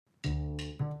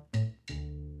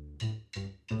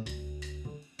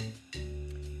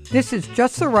This is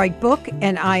Just the Right Book,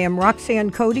 and I am Roxanne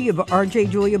Cody of R.J.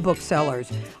 Julia Booksellers.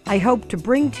 I hope to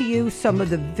bring to you some of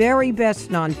the very best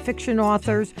nonfiction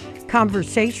authors,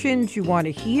 conversations you want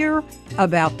to hear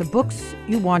about the books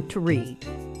you want to read.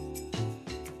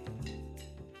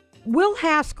 Will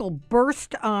Haskell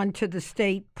burst onto the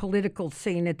state political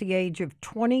scene at the age of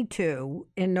 22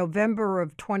 in November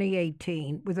of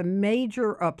 2018 with a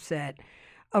major upset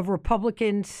of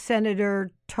Republican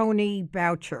Senator Tony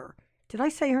Boucher. Did I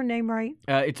say her name right?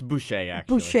 It's Boucher,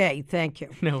 actually. Boucher, thank you.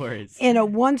 No worries. In a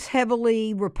once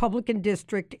heavily Republican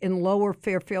district in lower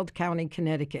Fairfield County,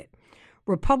 Connecticut.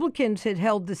 Republicans had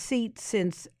held the seat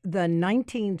since the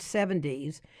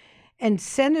 1970s, and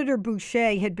Senator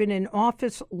Boucher had been in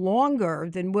office longer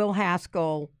than Will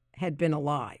Haskell had been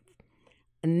alive.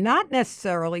 Not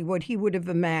necessarily what he would have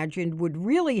imagined would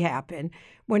really happen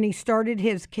when he started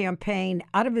his campaign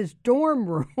out of his dorm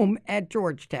room at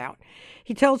Georgetown.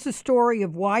 He tells the story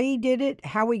of why he did it,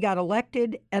 how he got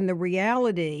elected, and the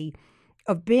reality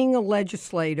of being a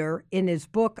legislator in his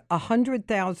book,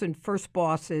 100,000 First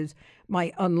Bosses,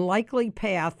 My Unlikely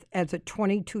Path as a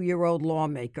 22-year-old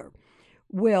Lawmaker.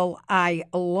 Will, I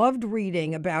loved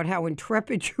reading about how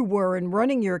intrepid you were in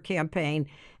running your campaign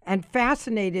and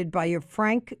fascinated by your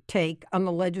frank take on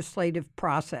the legislative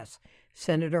process.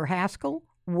 Senator Haskell,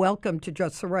 welcome to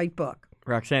Just the Right Book.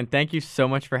 Roxanne, thank you so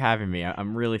much for having me.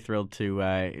 I'm really thrilled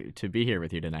to be here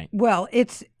with you tonight. Well,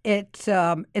 it's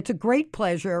a great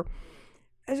pleasure.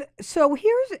 So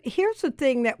here's the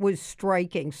thing that was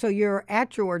striking. So you're at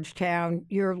Georgetown.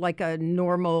 You're like a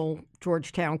normal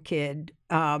Georgetown kid.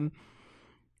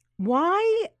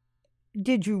 Why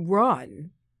did you run?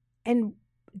 And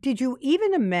did you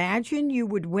even imagine you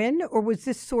would win? Or was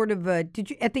this sort of at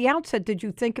the outset, did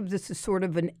you think of this as sort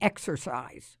of an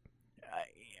exercise?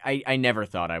 I never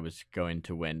thought I was going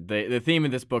to win. The theme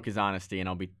of this book is honesty, and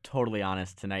I'll be totally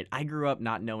honest tonight. I grew up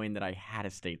not knowing that I had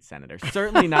a state senator,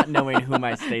 certainly not knowing who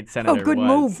my state senator was. Oh, good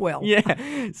move, Will.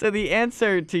 Yeah. So the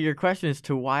answer to your question as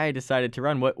to why I decided to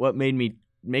run, what made me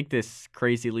make this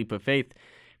crazy leap of faith,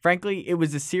 frankly, it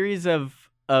was a series of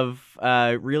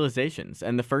realizations.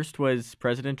 And the first was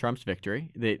President Trump's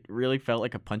victory. That really felt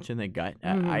like a punch in the gut.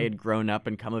 I had grown up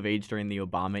and come of age during the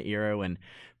Obama era when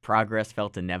progress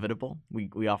felt inevitable.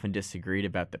 We often disagreed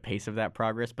about the pace of that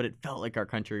progress, but it felt like our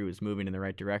country was moving in the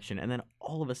right direction. And then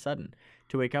all of a sudden,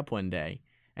 to wake up one day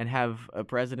and have a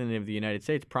president of the United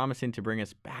States promising to bring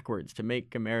us backwards, to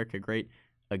make America great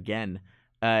again,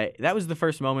 that was the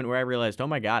first moment where I realized, oh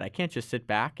my God, I can't just sit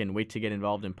back and wait to get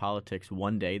involved in politics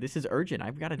one day. This is urgent.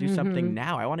 I've got to do something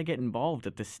now. I want to get involved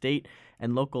at the state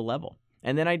and local level.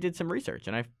 And then I did some research,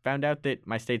 and I found out that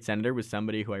my state senator was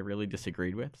somebody who I really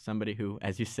disagreed with, somebody who,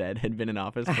 as you said, had been in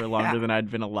office for longer than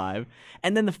I'd been alive.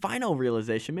 And then the final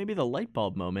realization, maybe the light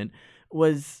bulb moment,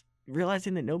 was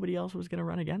realizing that nobody else was going to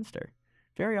run against her.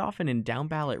 Very often in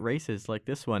down-ballot races like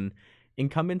this one,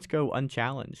 incumbents go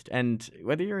unchallenged. And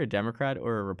whether you're a Democrat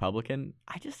or a Republican,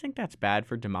 I just think that's bad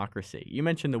for democracy. You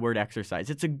mentioned the word exercise.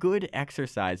 It's a good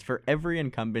exercise for every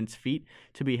incumbent's feet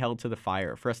to be held to the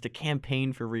fire, for us to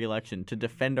campaign for re-election, to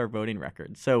defend our voting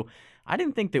records. So I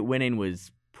didn't think that winning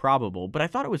was probable, but I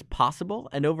thought it was possible.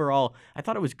 And overall, I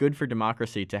thought it was good for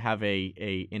democracy to have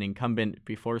an incumbent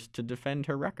be forced to defend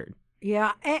her record.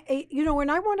 Yeah.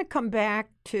 And I want to come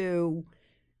back to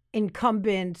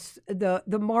incumbents.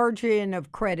 The margin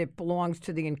of credit belongs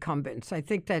to the incumbents. I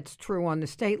think that's true on the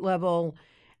state level,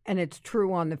 and it's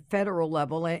true on the federal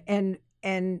level,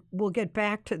 and we'll get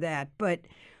back to that. But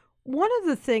one of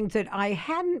the things that I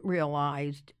hadn't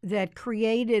realized that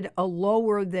created a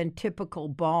lower than typical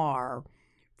bar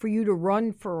for you to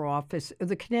run for office are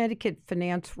the Connecticut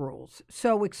finance rules.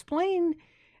 So explain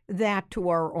that to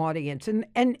our audience, and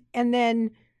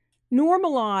then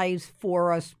normalize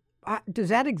for us. Does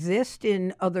that exist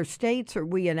in other states? Are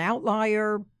we an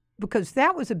outlier? Because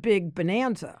that was a big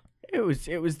bonanza.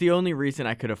 It was the only reason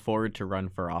I could afford to run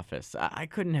for office. I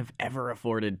couldn't have ever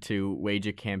afforded to wage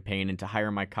a campaign and to hire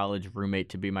my college roommate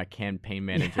to be my campaign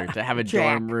manager, to have a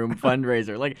dorm room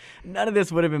fundraiser. Like, none of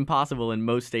this would have been possible in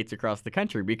most states across the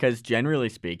country because, generally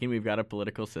speaking, we've got a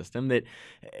political system that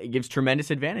gives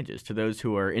tremendous advantages to those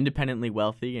who are independently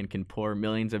wealthy and can pour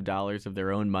millions of dollars of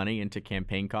their own money into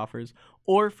campaign coffers,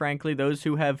 or, frankly, those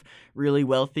who have really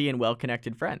wealthy and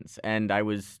well-connected friends. And I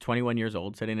was 21 years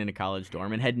old, sitting in a college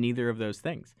dorm, and had neither of those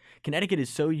things. Connecticut is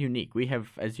so unique. We have,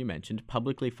 as you mentioned,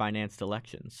 publicly financed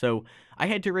elections. So I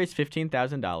had to raise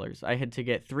 $15,000. I had to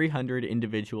get 300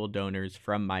 individual donors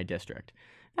from my district.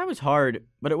 That was hard,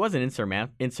 but it wasn't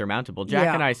insurmountable. Jack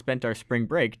Yeah. and I spent our spring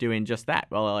break doing just that.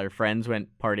 While our friends went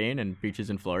partying and beaches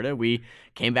in Florida, we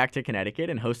came back to Connecticut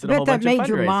and hosted a I whole bet that bunch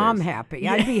of made your mom fundraisers. happy.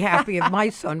 I'd be happy if my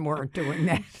son weren't doing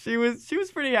that. She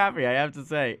was pretty happy, I have to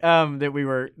say, that we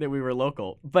were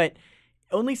local. But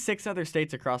only 6 other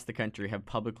states across the country have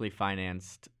publicly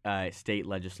financed state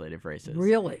legislative races.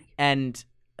 Really? And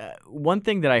one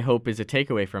thing that I hope is a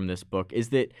takeaway from this book is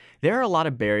that there are a lot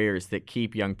of barriers that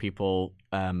keep young people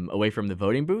away from the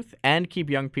voting booth and keep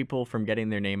young people from getting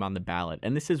their name on the ballot.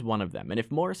 And this is one of them. And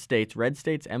if more states, red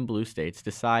states and blue states,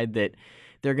 decide that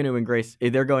they're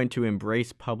going to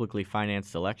embrace publicly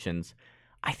financed elections,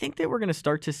 I think that we're going to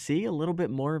start to see a little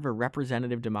bit more of a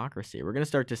representative democracy. We're going to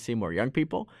start to see more young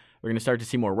people. We're going to start to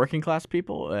see more working class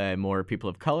people, more people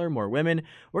of color, more women.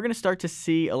 We're going to start to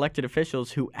see elected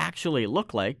officials who actually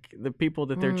look like the people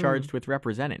that they're charged with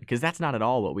representing, because that's not at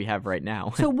all what we have right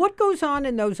now. So what goes on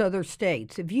in those other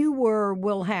states? If you were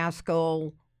Will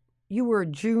Haskell, you were a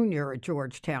junior at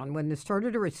Georgetown when this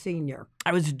started, or a senior?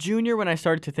 I was a junior when I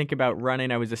started to think about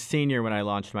running. I was a senior when I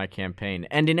launched my campaign.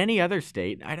 And in any other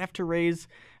state, I'd have to raise,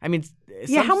 How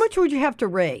much would you have to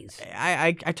raise?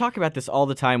 I talk about this all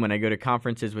the time when I go to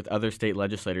conferences with other state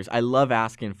legislators. I love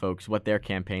asking folks what their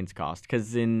campaigns cost,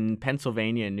 because in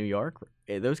Pennsylvania and New York,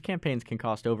 those campaigns can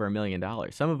cost over $1 million.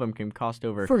 Some of them can cost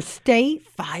over For state?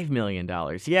 $5 million.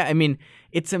 Yeah,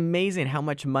 it's amazing how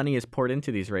much money is poured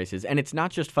into these races. And it's not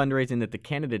just fundraising that the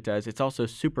candidate does. It's also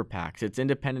super PACs. It's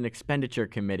independent expenditure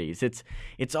committees.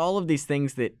 It's all of these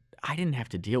things that I didn't have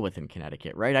to deal with in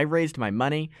Connecticut, right? I raised my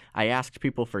money. I asked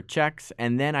people for checks,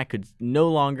 and then I could no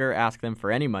longer ask them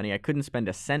for any money. I couldn't spend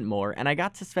a cent more, and I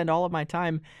got to spend all of my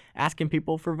time asking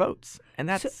people for votes, and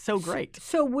that's so great.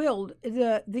 So Will,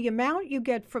 the amount you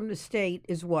get from the state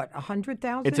is what,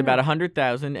 100,000? It's about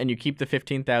 100,000, and you keep the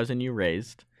 15,000 you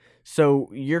raised. So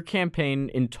your campaign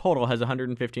in total has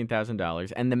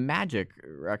 $115,000, and the magic,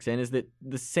 Roxanne, is that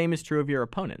the same is true of your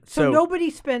opponent. So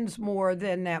nobody spends more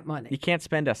than that money. You can't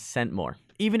spend a cent more.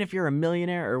 Even if you're a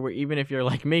millionaire, or even if you're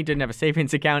like me, didn't have a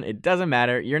savings account, it doesn't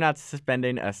matter. You're not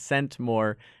spending a cent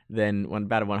more than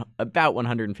about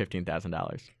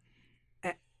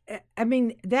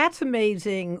 $115,000. That's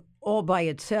amazing all by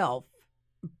itself.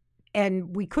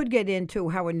 And we could get into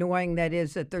how annoying that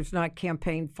is that there's not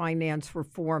campaign finance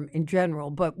reform in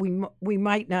general, but we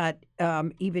might not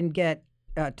even get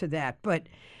to that. But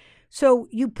so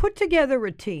you put together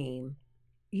a team,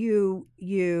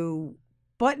 you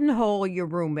buttonhole your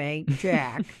roommate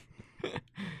Jack,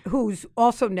 who's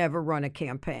also never run a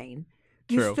campaign.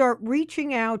 You True. start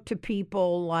reaching out to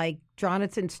people like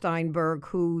Jonathan Steinberg,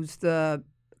 who's the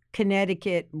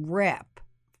Connecticut rep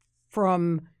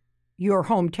from your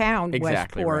hometown,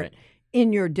 Exactly Westport, right.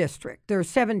 in your district. There are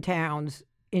 7 towns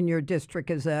in your district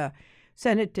as a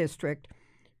Senate district.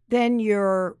 Then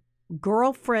your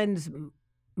girlfriend's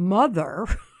mother,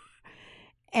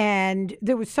 and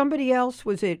there was somebody else.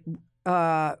 Was it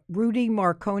Rudy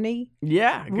Marconi?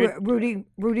 Yeah. Good.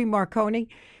 Rudy Marconi.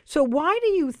 So why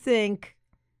do you think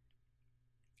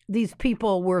these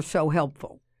people were so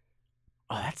helpful?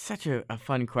 Oh, that's such a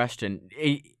fun question.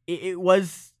 It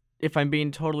was, if I'm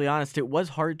being totally honest, it was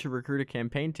hard to recruit a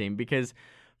campaign team because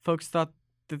folks thought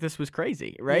that this was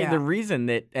crazy, right? Yeah. The reason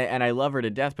that, and I love her to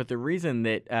death, but the reason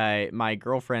that my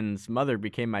girlfriend's mother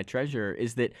became my treasurer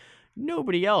is that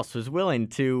nobody else was willing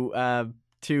to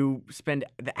spend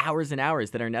the hours and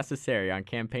hours that are necessary on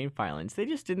campaign filings. They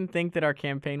just didn't think that our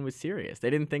campaign was serious. They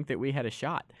didn't think that we had a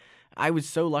shot. I was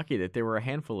so lucky that there were a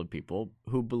handful of people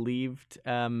who believed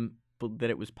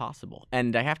that it was possible.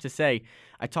 And I have to say,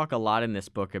 I talk a lot in this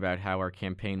book about how our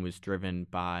campaign was driven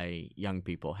by young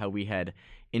people, how we had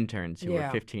interns who were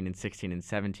 15 and 16 and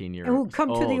 17 years old. And who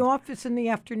come to the office in the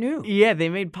afternoon. Yeah, they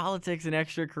made politics an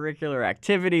extracurricular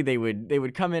activity. They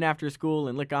would come in after school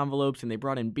and lick envelopes, and they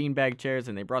brought in beanbag chairs,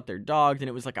 and they brought their dogs, and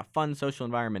it was like a fun social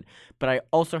environment. But I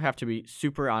also have to be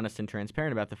super honest and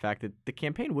transparent about the fact that the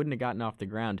campaign wouldn't have gotten off the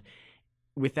ground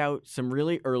without some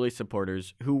really early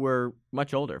supporters who were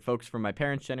much older, folks from my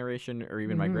parents' generation or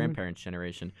even my grandparents'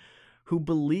 generation, who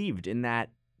believed in that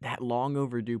long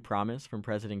overdue promise from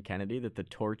President Kennedy that the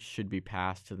torch should be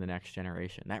passed to the next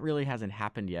generation. That really hasn't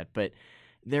happened yet, but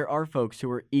there are folks who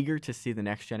are eager to see the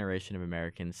next generation of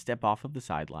Americans step off of the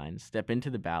sidelines, step into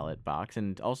the ballot box,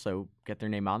 and also get their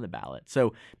name on the ballot.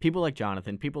 So people like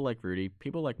Jonathan, people like Rudy,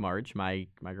 people like Marge, my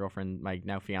girlfriend, my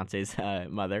now fiance's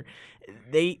mother,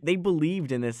 they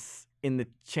believed in this, in the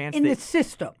chance in the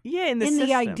system. Yeah, in the in system.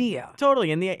 the idea.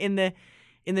 Totally. In the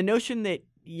notion that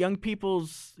young people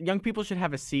should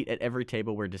have a seat at every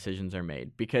table where decisions are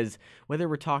made, because whether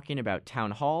we're talking about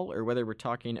town hall or whether we're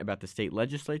talking about the state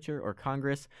legislature or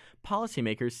Congress,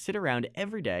 policymakers sit around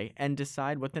every day and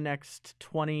decide what the next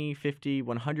 20, 50,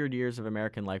 100 years of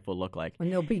American life will look like.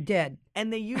 And they'll be dead.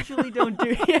 And they usually don't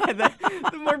do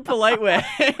the more polite way,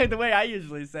 the way I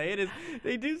usually say it is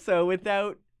they do so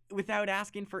without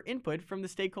asking for input from the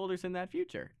stakeholders in that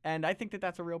future. And I think that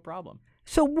that's a real problem.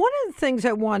 So one of the things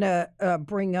I want to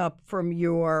bring up from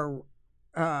your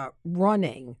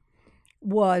running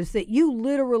was that you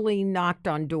literally knocked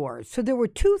on doors. So there were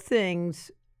two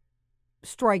things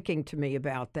striking to me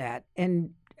about that,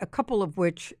 and a couple of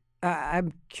which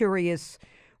I'm curious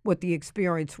what the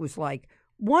experience was like.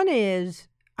 One is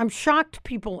I'm shocked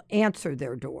people answer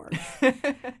their doors.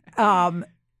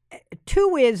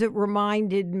 Two is it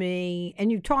reminded me,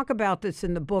 and you talk about this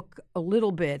in the book a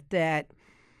little bit, that,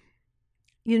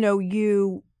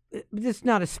 this is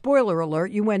not a spoiler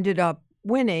alert, you ended up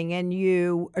winning, and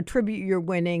you attribute your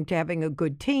winning to having a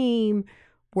good team,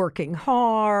 working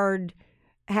hard,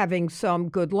 having some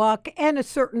good luck, and a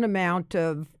certain amount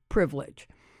of privilege.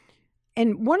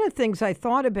 And one of the things I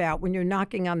thought about when you're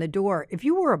knocking on the door, if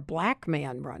you were a black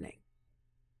man running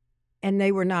and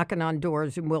they were knocking on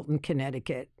doors in Wilton,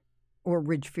 Connecticut, or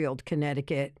Ridgefield,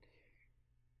 Connecticut,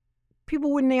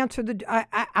 people wouldn't answer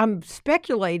I'm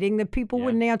speculating that people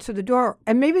wouldn't answer the door.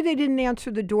 And maybe they didn't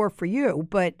answer the door for you,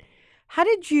 but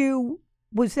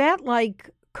was that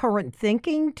like current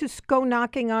thinking to go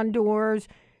knocking on doors?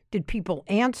 Did people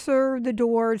answer the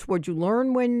doors? Would you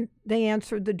learn when they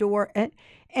answered the door?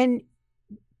 And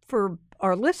for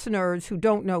our listeners who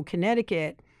don't know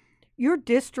Connecticut, your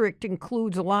district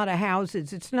includes a lot of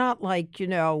houses. It's not like,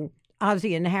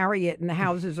 Ozzie and Harriet and the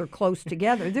houses are close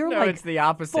together. They're no, it's the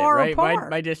opposite, far right?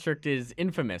 apart. My district is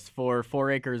infamous for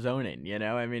 4-acre zoning,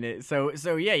 I mean, so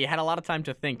yeah, you had a lot of time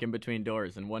to think in between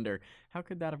doors and wonder, how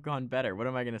could that have gone better? What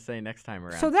am I going to say next time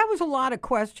around? So that was a lot of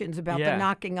questions about the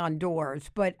knocking on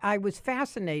doors, but I was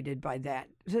fascinated by that.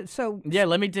 So yeah,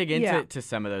 let me dig into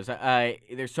some of those.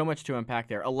 There's so much to unpack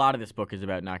there. A lot of this book is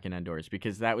about knocking on doors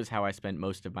because that was how I spent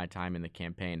most of my time in the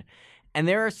campaign. And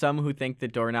there are some who think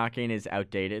that door knocking is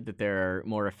outdated, that there are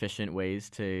more efficient ways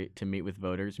to meet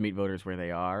voters where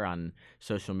they are on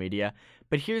social media.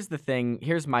 But here's the thing.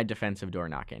 Here's my defense of door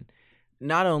knocking.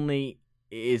 Not only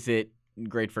is it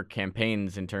great for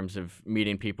campaigns in terms of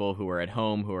meeting people who are at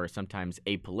home, who are sometimes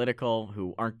apolitical,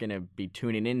 who aren't going to be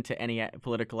tuning into any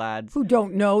political ads. Who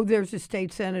don't know there's a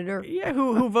state senator. Yeah,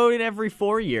 who voted every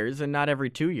 4 years and not every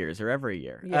 2 years or every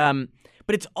year. Yeah.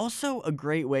 But it's also a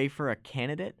great way for a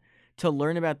candidate to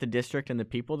learn about the district and the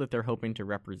people that they're hoping to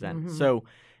represent. Mm-hmm. So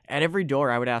at every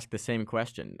door, I would ask the same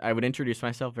question. I would introduce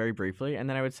myself very briefly, and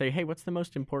then I would say, hey, what's the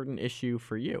most important issue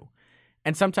for you?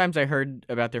 And sometimes I heard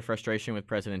about their frustration with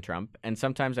President Trump, and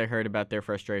sometimes I heard about their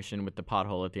frustration with the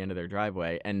pothole at the end of their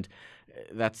driveway. And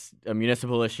that's a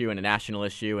municipal issue and a national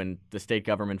issue, and the state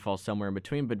government falls somewhere in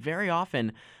between. But very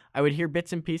often, I would hear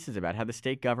bits and pieces about how the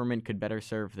state government could better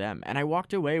serve them. And I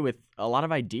walked away with a lot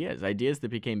of ideas that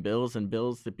became bills and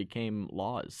bills that became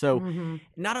laws. So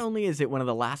not only is it one of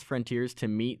the last frontiers to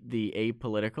meet the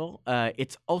apolitical,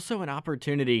 it's also an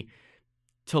opportunity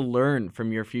to learn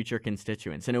from your future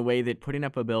constituents in a way that putting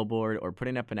up a billboard or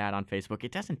putting up an ad on Facebook,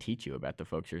 it doesn't teach you about the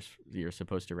folks you're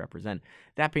supposed to represent.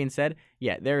 That being said,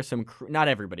 yeah, there are some not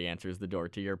everybody answers the door,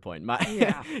 to your point.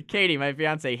 Katie, my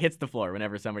fiance, hits the floor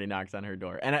whenever somebody knocks on her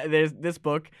door. And there's this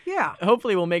book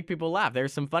hopefully will make people laugh.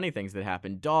 There's some funny things that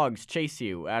happen. Dogs chase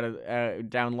you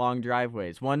down long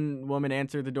driveways. One woman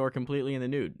answered the door completely in the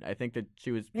nude. I think that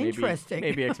she was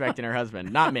maybe expecting her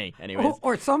husband. Not me, anyways.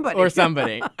 Or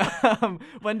somebody.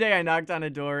 One day I knocked on a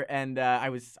door and I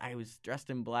was dressed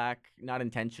in black, not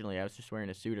intentionally. I was just wearing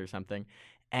a suit or something.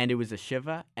 And it was a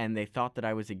Shiva, and they thought that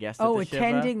I was a guest at the Shiva.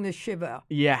 Attending the Shiva.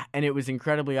 Yeah, and it was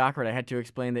incredibly awkward. I had to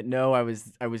explain that, no, I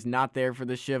was not there for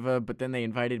the Shiva, but then they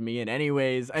invited me in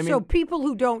anyways. So people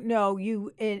who don't know,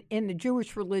 you in the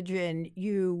Jewish religion,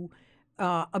 you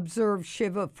observe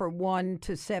Shiva for 1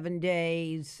 to 7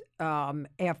 days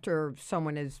after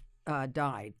someone has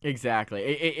died. Exactly.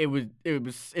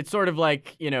 It's sort of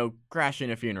like,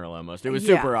 crashing a funeral almost. It was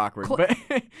super awkward. But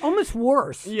almost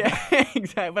worse. Yeah,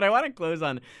 exactly. But I want to close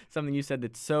on something you said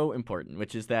that's so important,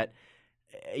 which is that,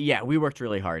 we worked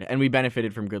really hard and we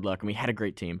benefited from good luck and we had a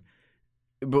great team.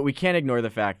 But we can't ignore the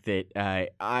fact that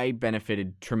I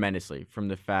benefited tremendously from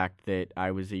the fact that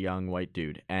I was a young white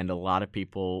dude, and a lot of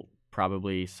people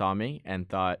probably saw me and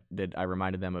thought that I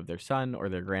reminded them of their son or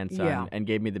their grandson and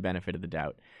gave me the benefit of the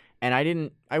doubt. And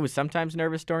I was sometimes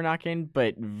nervous door knocking,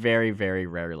 but very, very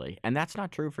rarely. And that's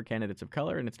not true for candidates of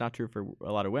color, and it's not true for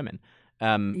a lot of women.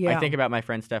 I think about my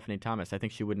friend Stephanie Thomas. I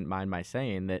think she wouldn't mind my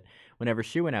saying that whenever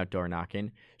she went outdoor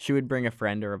knocking, she would bring a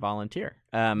friend or a volunteer.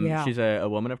 She's a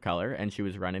woman of color, and she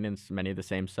was running in many of the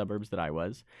same suburbs that I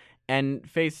was, and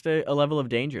faced a level of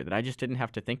danger that I just didn't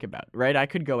have to think about, right? I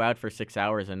could go out for 6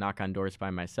 hours and knock on doors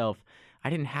by myself. I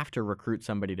didn't have to recruit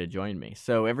somebody to join me.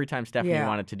 So every time Stephanie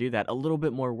wanted to do that, a little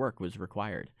bit more work was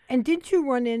required. And did you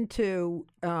run into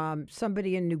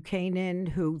somebody in New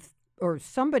Canaan or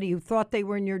somebody who thought they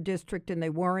were in your district and they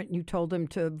weren't, and you told them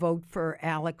to vote for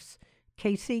Alex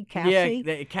Casey?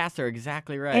 Yeah, Cass are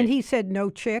exactly right. And he said no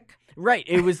chick? Right.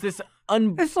 It was this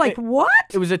It's like, what?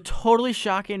 It was a totally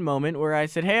shocking moment where I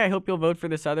said, hey, I hope you'll vote for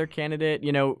this other candidate.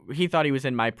 You know, he thought he was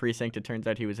in my precinct. It turns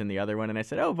out he was in the other one. And I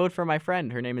said, oh, vote for my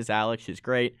friend. Her name is Alex. She's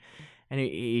great. And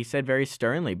he said very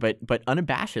sternly, but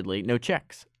unabashedly, no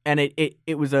chicks. And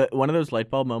it was one of those light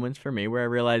bulb moments for me where I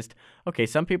realized, okay,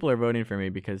 some people are voting for me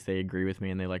because they agree with me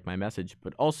and they like my message.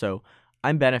 But also,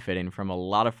 I'm benefiting from a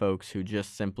lot of folks who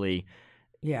just simply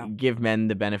give men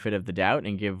the benefit of the doubt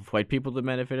and give white people the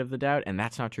benefit of the doubt, and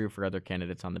that's not true for other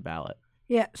candidates on the ballot.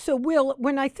 Yeah. So, Will,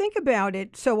 when I think about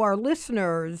it, so our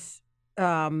listeners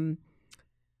can't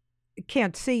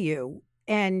see you,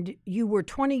 and you were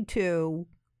 22,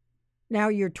 now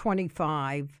you're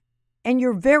 25, and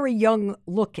you're very young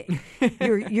looking.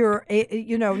 you're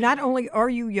not only are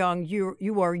you young,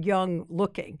 you are young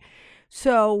looking.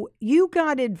 So you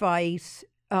got advice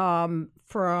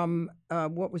from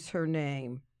what was her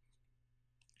name?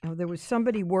 Oh, there was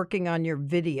somebody working on your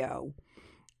video,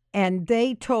 and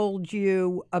they told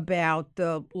you about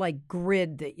the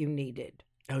grid that you needed.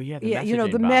 Oh yeah, the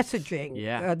messaging box.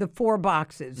 Messaging, the 4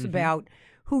 boxes about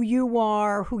who you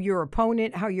are, who your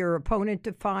opponent, how your opponent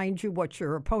defines you, what's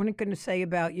your opponent going to say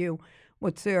about you,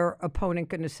 what's their opponent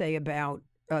going to say about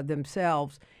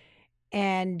themselves,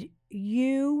 and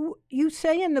you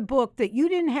say in the book that you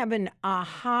didn't have an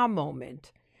aha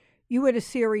moment. You had a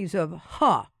series of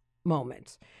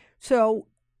moments. So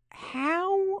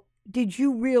how did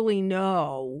you really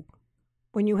know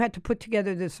when you had to put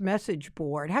together this message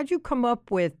board? How'd you come up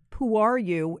with who are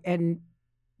you and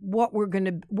what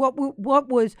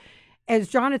was, as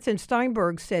Jonathan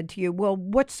Steinberg said to you, well,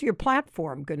 what's your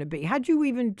platform going to be? How'd you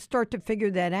even start to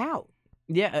figure that out?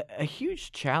 Yeah, a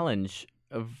huge challenge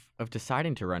of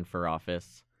deciding to run for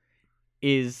office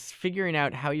is figuring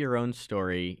out how your own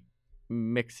story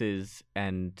mixes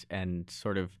and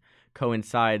sort of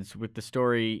coincides with the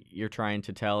story you're trying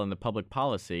to tell and the public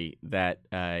policy that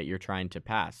you're trying to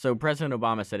pass. So President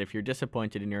Obama said, if you're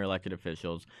disappointed in your elected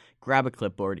officials, grab a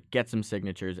clipboard, get some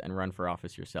signatures, and run for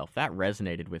office yourself. That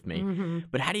resonated with me. Mm-hmm.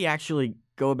 But how do you actually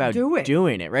go about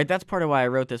doing it, right? That's part of why I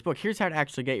wrote this book. Here's how to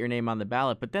actually get your name on the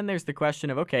ballot. But then there's the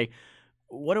question of, okay,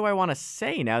 what do I want to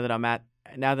say now that I'm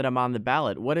on the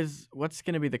ballot? What's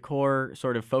going to be the core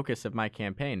sort of focus of my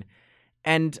campaign?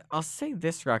 And I'll say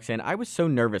this, Roxanne, I was so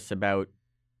nervous about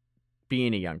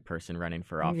being a young person running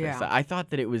for office. Yeah. I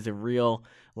thought that it was a real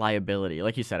liability.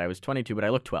 Like you said, I was 22, but I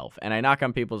look 12, and I knock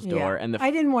on people's door. And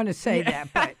I didn't want to say that,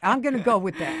 but I'm going to go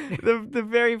with that. The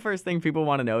very first thing people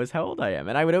want to know is how old I am,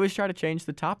 and I would always try to change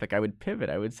the topic. I would pivot.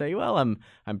 I would say, well, I'm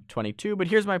 22, but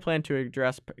here's my plan to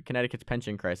address Connecticut's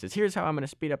pension crisis. Here's how I'm going to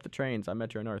speed up the trains on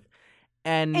Metro North.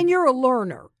 And you're a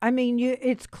learner. I mean,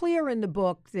 it's clear in the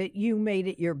book that you made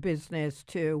it your business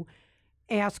to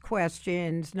ask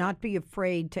questions, not be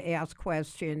afraid to ask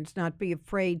questions, not be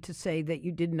afraid to say that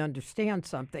you didn't understand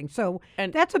something. So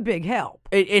that's a big help.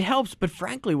 It helps, but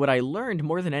frankly, what I learned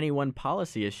more than any one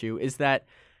policy issue is that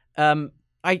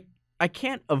I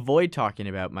can't avoid talking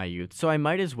about my youth, so I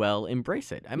might as well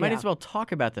embrace it. I might as well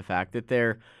talk about the fact that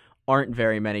there aren't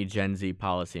very many Gen Z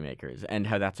policymakers and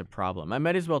how that's a problem. I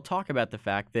might as well talk about the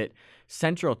fact that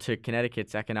central to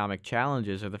Connecticut's economic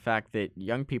challenges are the fact that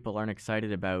young people aren't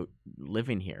excited about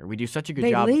living here. We do such a good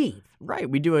job. They leave. Right.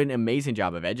 We do an amazing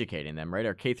job of educating them, right?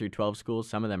 Our K through 12 schools,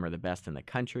 some of them are the best in the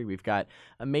country. We've got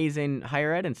amazing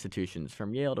higher ed institutions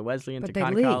from Yale to Wesleyan to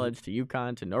Conn College to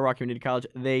UConn to Norwalk Community College.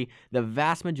 The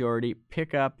vast majority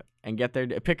pick up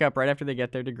right after they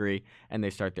get their degree, and they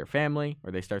start their family,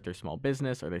 or they start their small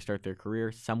business, or they start their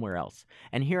career somewhere else.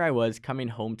 And here I was coming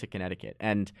home to Connecticut,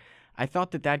 and I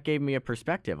thought that gave me a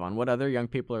perspective on what other young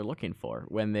people are looking for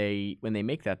when they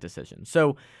make that decision.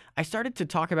 So I started to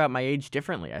talk about my age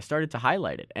differently. I started to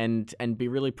highlight it and be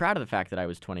really proud of the fact that I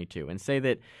was 22 and say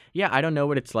that, yeah, I don't know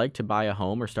what it's like to buy a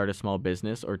home or start a small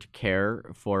business or to care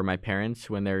for my parents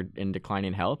when they're in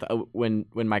declining health. When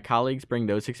my colleagues bring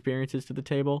those experiences to the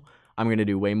table, I'm going to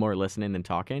do way more listening than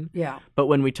talking. Yeah. But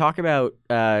when we talk about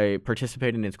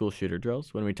participating in school shooter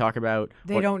drills, when we talk about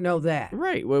They don't know that.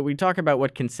 Right. When we talk about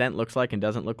what consent looks like and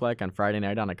doesn't look like on Friday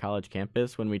night on a college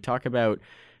campus, when we talk about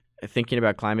thinking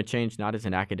about climate change not as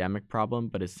an academic problem,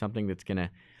 but as something that's going to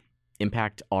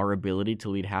impact our ability to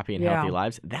lead happy and healthy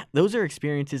lives. Those are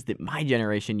experiences that my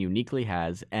generation uniquely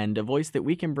has, and a voice that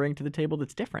we can bring to the table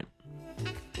that's different.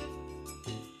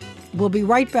 We'll be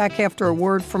right back after a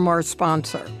word from our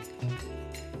sponsor.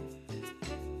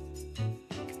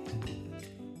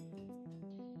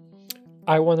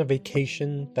 I want a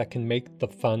vacation that can make the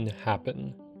fun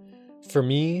happen. For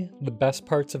me, the best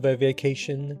parts of a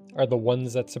vacation are the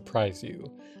ones that surprise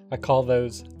you. I call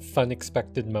those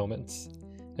fun-expected moments,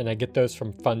 and I get those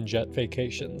from FunJet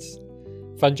Vacations.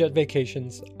 FunJet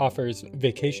Vacations offers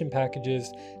vacation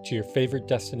packages to your favorite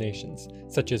destinations,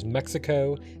 such as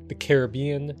Mexico, the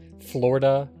Caribbean,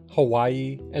 Florida,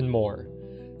 Hawaii, and more.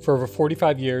 For over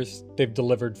 45 years, they've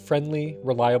delivered friendly,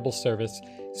 reliable service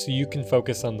so you can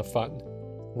focus on the fun.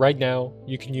 Right now,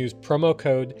 you can use promo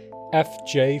code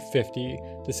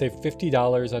FJ50 to save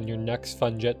 $50 on your next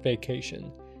FunJet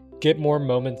vacation. Get more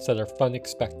moments that are fun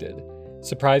expected.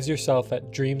 Surprise yourself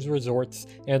at Dreams Resorts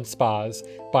and Spas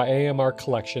by AMR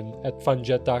Collection at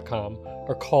funjet.com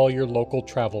or call your local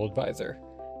travel advisor.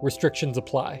 Restrictions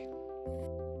apply.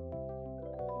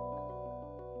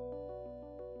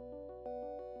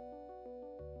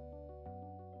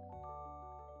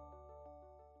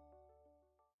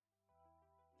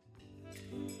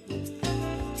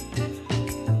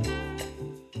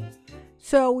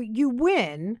 So you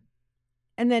win,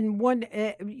 and then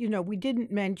we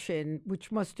didn't mention, which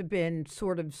must have been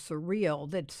sort of surreal,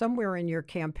 that somewhere in your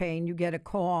campaign you get a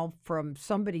call from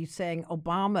somebody saying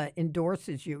Obama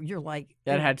endorses you. You're like...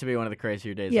 That had to be one of the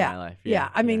crazier days of my life. Yeah.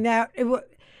 I mean, but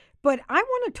I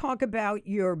want to talk about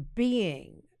your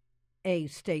being a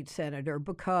state senator,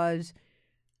 because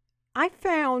I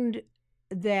found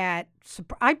that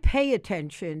I pay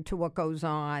attention to what goes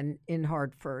on in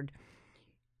Hartford.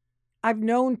 I've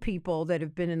known people that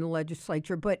have been in the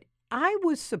legislature, but I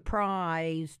was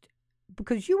surprised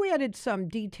because you added some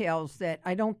details that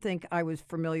I don't think I was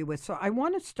familiar with. So I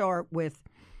want to start with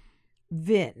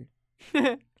Vin.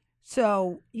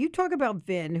 So you talk about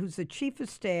Vin, who's the chief of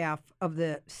staff of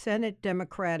the Senate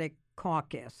Democratic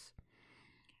Caucus.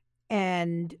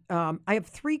 And I have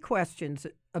 3 questions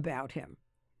about him.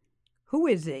 Who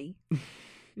is he?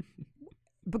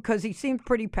 Because he seemed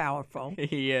pretty powerful.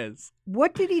 He is.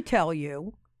 What did he tell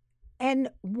you? And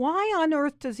why on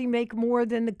earth does he make more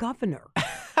than the governor?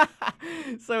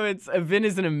 So Vin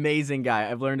is an amazing guy.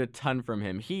 I've learned a ton from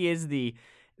him. He is the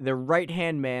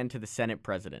right-hand man to the Senate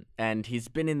president, and he's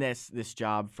been in this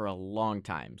job for a long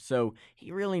time. So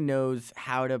he really knows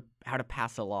how to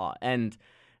pass a law. And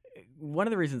one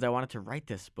of the reasons I wanted to write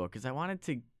this book is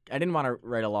I didn't want to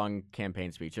write a long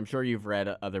campaign speech. I'm sure you've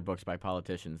read other books by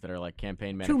politicians that are like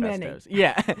campaign manifestos. Too many.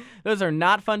 Yeah, those are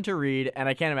not fun to read, and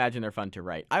I can't imagine they're fun to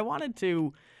write. I wanted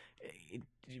to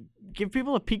give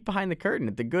people a peek behind the curtain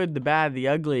at the good, the bad, the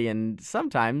ugly, and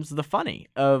sometimes the funny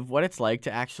of what it's like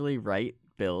to actually write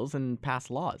bills and pass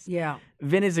laws. Yeah.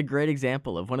 Vin is a great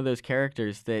example of one of those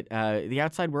characters that the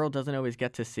outside world doesn't always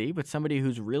get to see, but somebody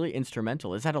who's really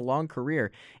instrumental, has had a long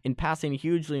career in passing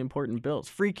hugely important bills.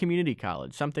 Free community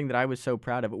college, something that I was so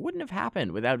proud of. It wouldn't have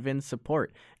happened without Vin's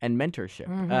support and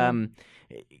mentorship.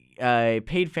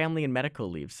 Paid family and medical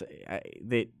leaves,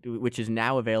 which is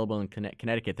now available in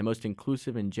Connecticut, the most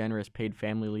inclusive and generous paid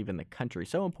family leave in the country.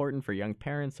 So important for young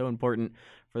parents, so important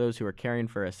for those who are caring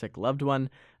for a sick loved one.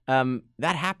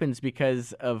 That happens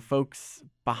because of folks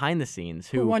behind the scenes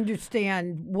who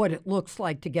understand what it looks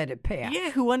like to get it passed.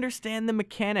 Yeah, who understand the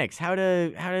mechanics, how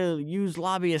to use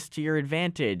lobbyists to your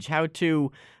advantage, how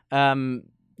to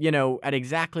at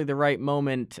exactly the right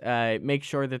moment, make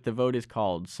sure that the vote is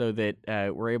called so that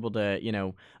we're able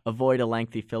to, avoid a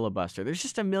lengthy filibuster. There's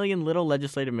just a million little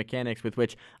legislative mechanics with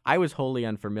which I was wholly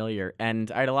unfamiliar, and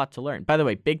I had a lot to learn. By the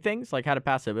way, big things like how to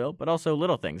pass a bill, but also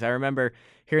little things. I remember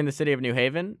here in the city of New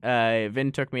Haven,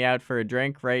 Vin took me out for a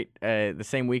drink the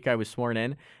same week I was sworn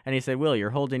in, and he said, "Will, you're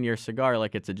holding your cigar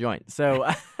like it's a joint."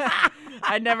 So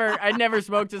I'd never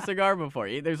smoked a cigar before.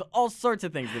 There's all sorts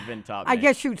of things that Vin taught me. I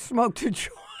guess you'd smoked a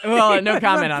joint. Well, no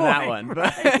comment on that one.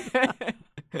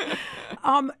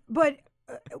 But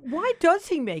why does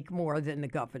he make more than the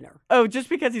governor? Oh, just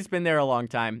because he's been there a long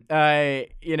time. I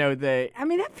mean,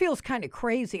 that feels kind of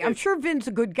crazy. I'm sure Vin's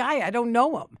a good guy. I don't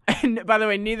know him. By the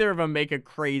way, neither of them make a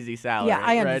crazy salary. Yeah,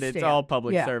 I understand. Right? It's all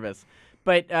public service.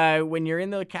 But when you're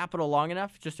in the Capitol long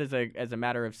enough, just as a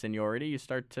matter of seniority, you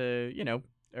start to,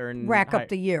 rack up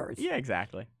the years. Yeah,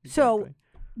 exactly. So,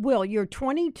 Will, you're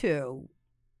 22.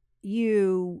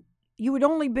 You had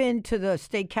only been to the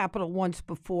state capitol once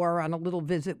before on a little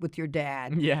visit with your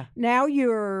dad. Yeah. Now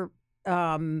you're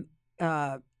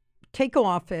take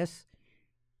office.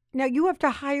 Now you have to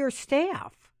hire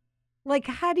staff. Like,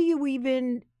 how do you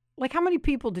even, like, how many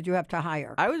people did you have to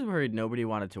hire? I was worried nobody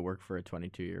wanted to work for a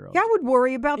 22-year-old. Yeah, I would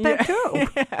worry about that too.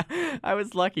 Yeah. I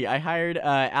was lucky. I hired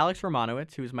Alex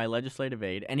Romanowitz, who was my legislative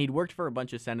aide, and he'd worked for a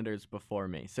bunch of senators before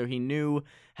me. So he knew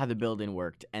how the building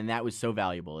worked, and that was so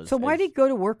valuable. So why did he go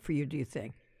to work for you, do you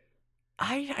think?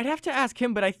 I'd have to ask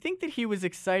him, but I think that he was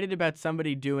excited about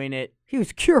somebody doing it. He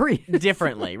was curious.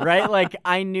 Differently, right? Like,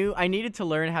 I knew I needed to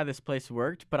learn how this place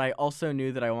worked, but I also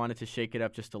knew that I wanted to shake it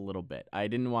up just a little bit. I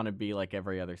didn't want to be like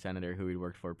every other senator who he'd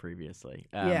worked for previously.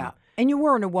 Yeah. And you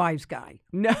weren't a wise guy.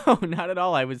 No, not at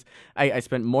all. I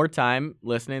spent more time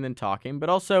listening than talking, but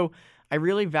also I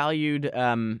really valued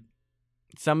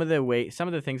some of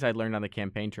the things I'd learned on the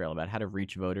campaign trail about how to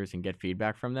reach voters and get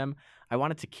feedback from them. I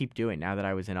wanted to keep doing now that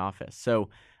I was in office. So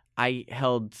I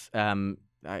held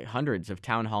hundreds of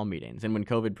town hall meetings. And when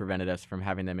COVID prevented us from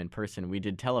having them in person, we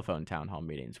did telephone town hall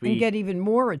meetings. And get even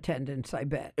more attendance, I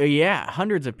bet. Yeah,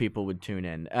 hundreds of people would tune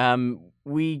in.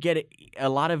 We get a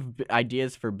lot of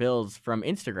ideas for bills from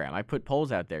Instagram. I put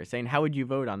polls out there saying, how would you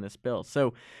vote on this bill?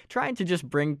 So trying to just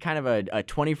bring kind of a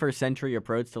 21st century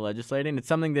approach to legislating. It's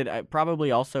something that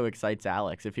probably also excites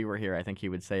Alex. If he were here, I think he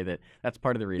would say that that's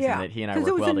part of the reason that he and I work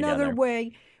well together. Because it was another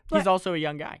way. He's also a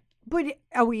young guy. But,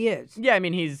 he is. Yeah, I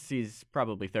mean, he's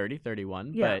probably 30,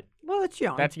 31. Yeah. But well, that's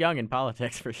young. That's young in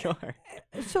politics for sure.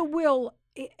 So, Will,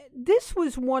 this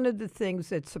was one of the things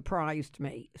that surprised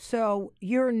me. So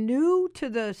you're new to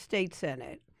the state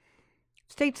Senate.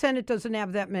 State Senate doesn't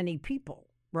have that many people,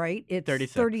 right?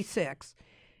 It's 36.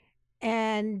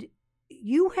 And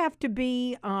you have to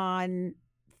be on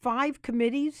 5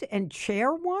 committees and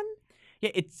chair one? Yeah,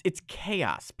 it's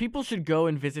chaos. People should go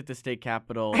and visit the state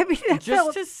capitol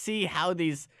to see how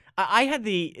these. I had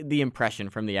the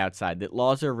impression from the outside that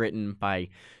laws are written by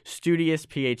studious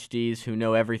PhDs who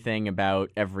know everything about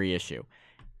every issue,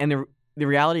 and the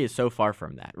reality is so far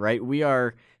from that. Right? We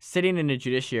are sitting in a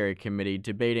judiciary committee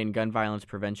debating gun violence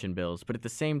prevention bills, but at the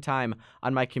same time,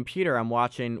 on my computer, I'm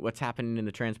watching what's happening in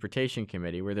the transportation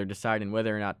committee, where they're deciding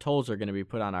whether or not tolls are going to be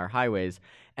put on our highways.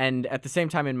 And at the same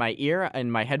time, in my ear,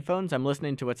 in my headphones, I'm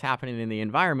listening to what's happening in the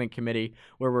Environment Committee,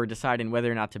 where we're deciding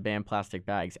whether or not to ban plastic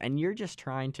bags. And you're just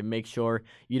trying to make sure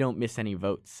you don't miss any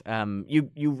votes.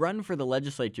 You run for the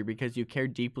legislature because you care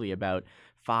deeply about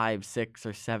 5, 6,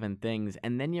 or 7 things,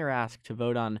 and then you're asked to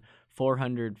vote on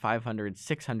 400, 500,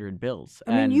 600 bills.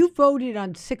 I mean, you voted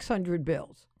on 600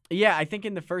 bills. Yeah, I think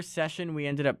in the first session we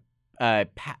ended up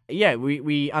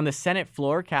we on the Senate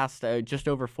floor cast just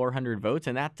over 400 votes,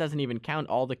 and that doesn't even count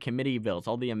all the committee bills,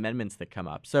 all the amendments that come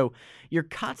up. So you're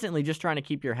constantly just trying to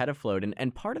keep your head afloat.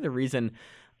 And part of the reason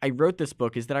I wrote this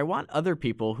book is that I want other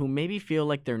people who maybe feel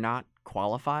like they're not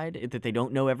qualified, that they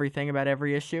don't know everything about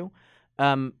every issue,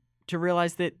 to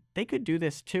realize that they could do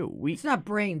this too. It's not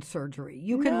brain surgery.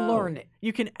 You can learn it.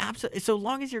 You can absolutely, so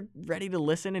long as you're ready to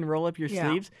listen and roll up your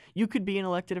sleeves, you could be an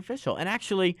elected official. And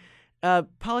actually,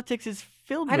 politics is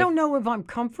filled with... I don't know if I'm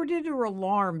comforted or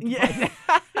alarmed. Yeah.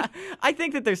 I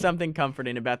think that there's something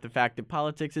comforting about the fact that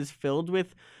politics is filled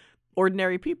with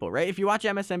ordinary people, right? If you watch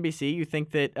MSNBC, you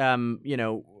think that,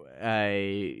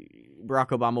 Barack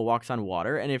Obama walks on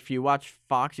water. And if you watch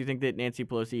Fox, you think that Nancy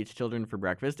Pelosi eats children for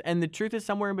breakfast. And the truth is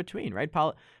somewhere in between, right?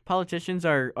 Politicians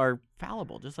are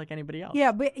fallible, just like anybody else.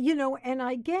 Yeah, but, and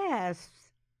I guess,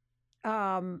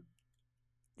 I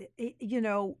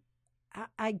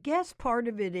guess part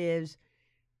of it is,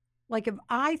 like, if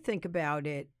I think about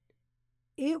it,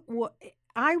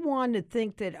 I want to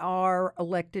think that our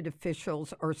elected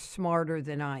officials are smarter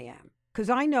than I am,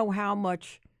 because I know how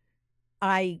much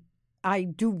I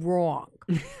do wrong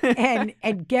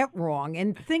and get wrong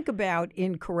and think about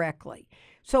incorrectly.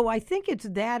 So I think it's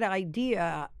that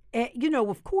idea.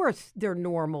 Of course, they're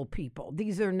normal people.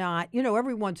 These are not,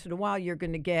 every once in a while you're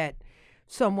going to get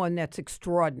someone that's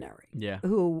extraordinary,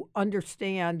 who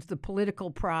understands the political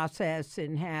process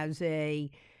and has a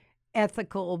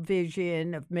ethical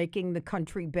vision of making the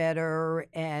country better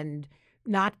and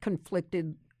not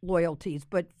conflicted loyalties.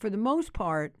 But for the most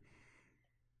part,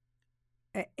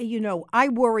 I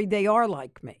worry they are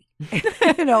like me.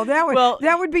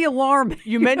 That would be alarming.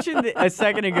 You mentioned a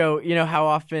second ago, how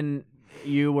often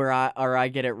you or I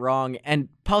get it wrong, and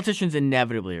politicians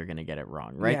inevitably are going to get it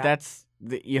wrong, right? Yeah.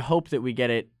 You hope that we get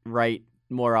it right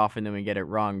more often than we get it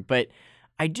wrong. But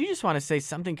I do just want to say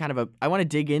something I want to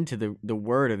dig into the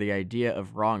word or the idea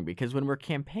of wrong, because when we're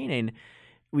campaigning,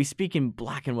 we speak in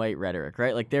black and white rhetoric,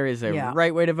 right? Like there is a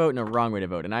right way to vote and a wrong way to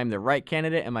vote. And I'm the right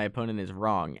candidate and my opponent is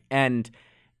wrong. And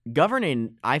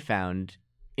governing, I found,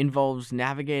 involves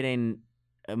navigating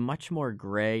a much more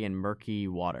gray and murky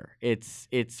water. It's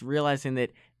realizing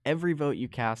that every vote you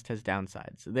cast has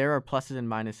downsides. There are pluses and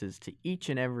minuses to each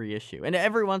and every issue. And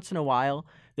every once in a while,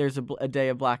 there's a day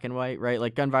of black and white, right?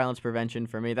 Like gun violence prevention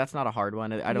for me, that's not a hard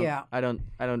one. I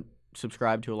don't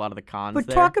subscribe to a lot of the cons But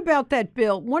there. talk about that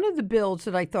bill. One of the bills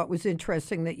that I thought was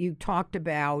interesting that you talked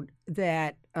about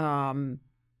that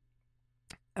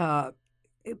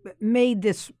made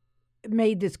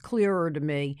this clearer to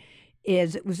me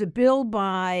is it was a bill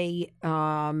by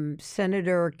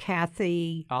Senator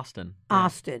Kathy Austin.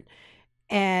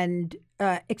 And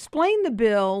explain the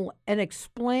bill and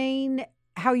explain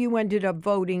how you ended up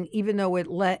voting, even though it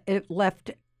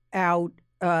left out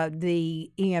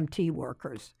the EMT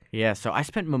workers. Yeah, so I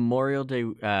spent Memorial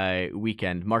Day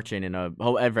weekend marching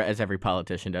as every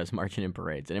politician does, marching in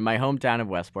parades. And in my hometown of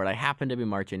Westport, I happened to be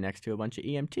marching next to a bunch of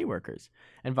EMT workers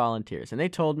and volunteers. And they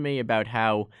told me about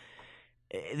how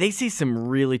they see some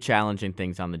really challenging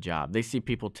things on the job. They see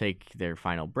people take their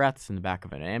final breaths in the back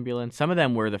of an ambulance. Some of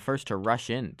them were the first to rush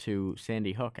in to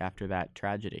Sandy Hook after that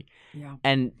tragedy. Yeah.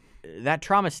 And that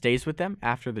trauma stays with them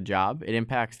after the job. It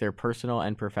impacts their personal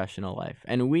and professional life.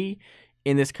 And we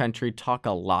in this country talk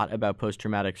a lot about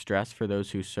post-traumatic stress for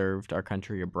those who served our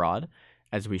country abroad,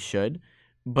 as we should,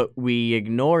 but we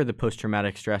ignore the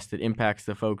post-traumatic stress that impacts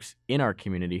the folks in our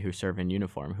community who serve in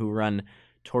uniform, who run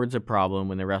towards a problem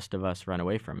when the rest of us run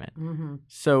away from it. Mm-hmm.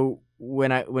 So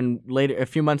a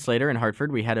few months later in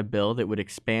Hartford, we had a bill that would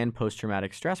expand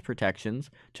post-traumatic stress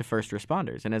protections to first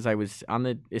responders. And as I was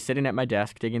sitting at my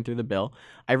desk digging through the bill,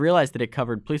 I realized that it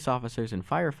covered police officers and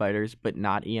firefighters, but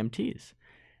not EMTs.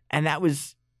 And that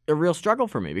was a real struggle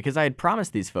for me because I had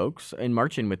promised these folks in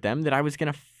marching with them that I was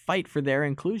going to fight for their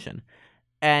inclusion.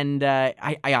 And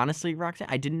I honestly, Roxanne,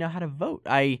 I didn't know how to vote.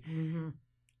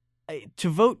 To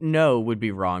vote no would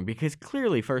be wrong because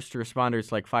clearly first responders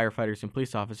like firefighters and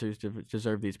police officers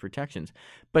deserve these protections.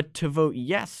 But to vote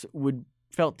yes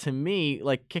felt to me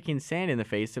like kicking sand in the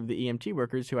face of the EMT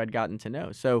workers who I'd gotten to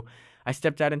know. So I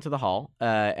stepped out into the hall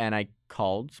and I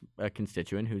called a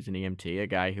constituent who's an EMT, a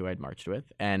guy who I'd marched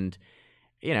with, and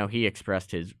he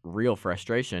expressed his real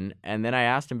frustration. And then I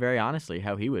asked him very honestly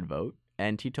how he would vote,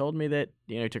 and he told me that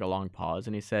he took a long pause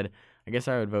and he said, "I guess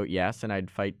I would vote yes, and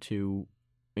I'd fight to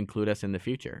include us in the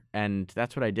future." And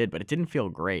that's what I did, but it didn't feel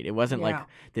great. It wasn't like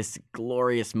this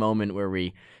glorious moment where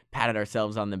we patted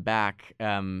ourselves on the back.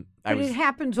 But it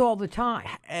happens all the time,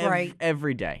 right?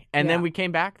 Every day. And then we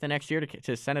came back the next year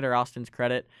to Senator Austin's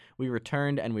credit. We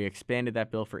returned and we expanded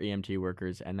that bill for EMT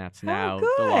workers, and that's now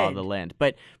the law of the land.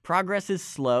 But progress is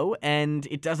slow, and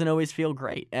it doesn't always feel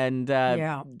great. And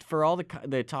for all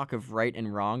the talk of right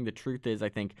and wrong, the truth is I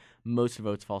think most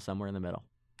votes fall somewhere in the middle.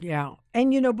 Yeah.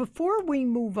 And, before we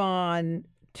move on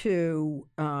to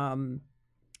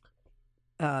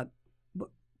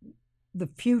the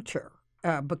future,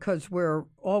 because we've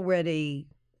already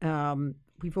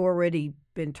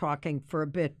been talking for a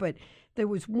bit, but there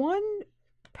was one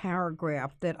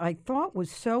paragraph that I thought was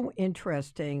so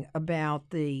interesting about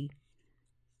the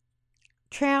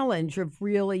challenge of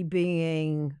really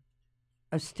being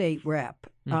a state rep.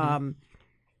 Mm-hmm.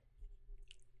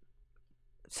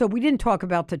 So we didn't talk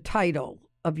about the title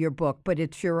of your book, but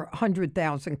it's your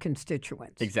 100,000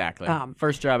 constituents. Exactly.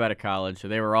 First job out of college, so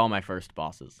they were all my first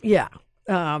bosses. Yeah.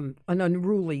 An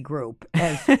unruly group,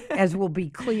 as will be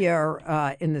clear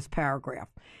in this paragraph.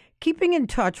 Keeping in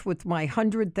touch with my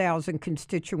 100,000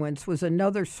 constituents was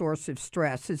another source of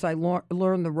stress as I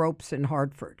learned the ropes in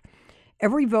Hartford.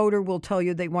 Every voter will tell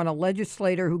you they want a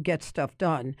legislator who gets stuff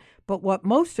done, but what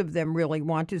most of them really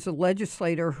want is a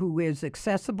legislator who is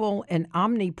accessible and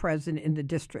omnipresent in the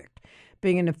district.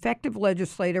 Being an effective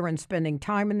legislator and spending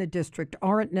time in the district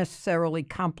aren't necessarily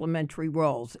complementary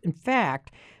roles. In fact,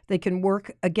 they can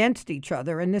work against each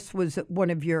other, and this was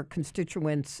one of your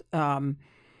constituents in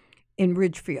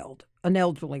Ridgefield, an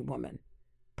elderly woman,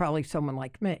 probably someone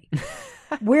like me.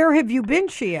 "Where have you been?"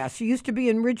 she asked. "You used to be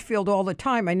in Ridgefield all the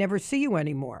time. I never see you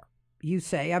anymore." You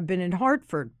say, "I've been in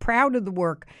Hartford, proud of the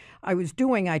work I was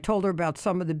doing." I told her about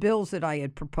some of the bills that I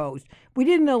had proposed. "We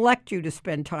didn't elect you to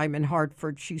spend time in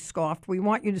Hartford," she scoffed. "We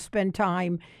want you to spend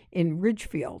time in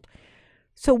Ridgefield."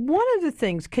 So one of the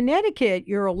things, Connecticut,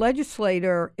 you're a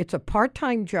legislator. It's a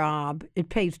part-time job. It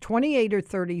pays $28,000 or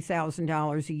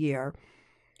 $30,000 a year.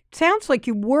 It sounds like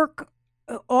you work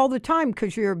all the time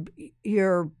because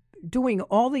you're doing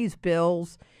all these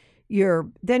bills. You're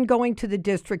then going to the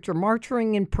district. You're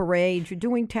marching in parades. You're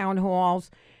doing town halls.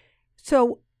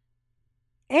 So,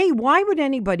 why would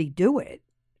anybody do it?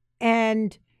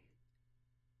 And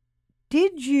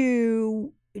did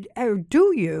you or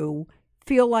do you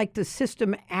feel like the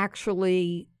system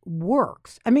actually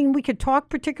works. I mean, we could talk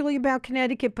particularly about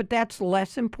Connecticut, but that's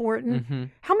less important. Mm-hmm.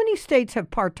 How many states have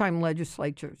part-time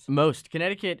legislatures? Most.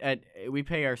 Connecticut, we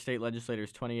pay our state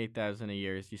legislators $28,000 a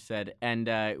year, as you said, and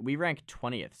we rank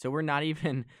 20th. So we're not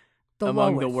even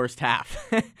among the worst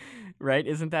half, right?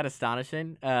 Isn't that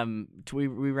astonishing? We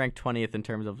rank 20th in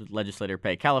terms of legislator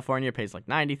pay. California pays like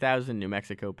 $90,000. New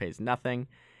Mexico pays nothing.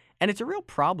 And it's a real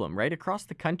problem, right? Across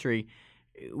the country,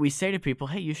 we say to people,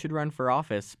 hey, you should run for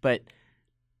office, but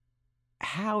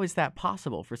how is that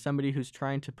possible for somebody who's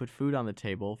trying to put food on the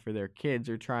table for their kids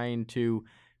or trying to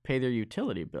pay their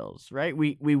utility bills, right?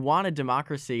 We want a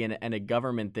democracy and a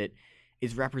government that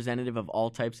is representative of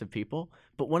all types of people.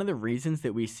 But one of the reasons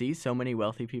that we see so many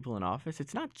wealthy people in office,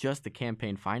 it's not just the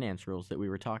campaign finance rules that we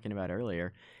were talking about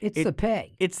earlier. It's the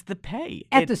pay. It's the pay.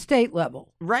 At the state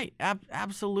level. Right.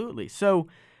 Absolutely. So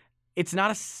it's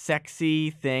not a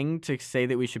sexy thing to say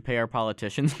that we should pay our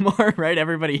politicians more, right?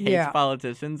 Everybody hates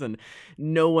politicians, and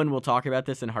no one will talk about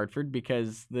this in Hartford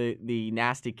because the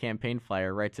nasty campaign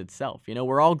flyer writes itself. You know,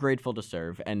 we're all grateful to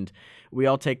serve, and we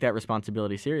all take that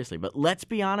responsibility seriously. But let's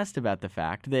be honest about the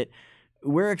fact that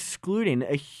we're excluding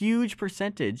a huge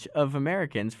percentage of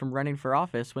Americans from running for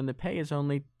office when the pay is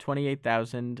only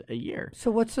 $28,000 a year.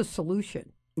 So what's the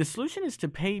solution? The solution is to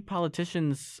pay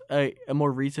politicians a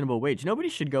more reasonable wage. Nobody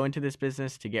should go into this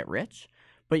business to get rich,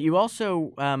 but you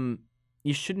also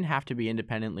you shouldn't have to be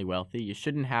independently wealthy. You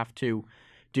shouldn't have to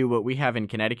do what we have in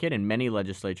Connecticut and many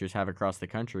legislatures have across the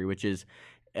country, which is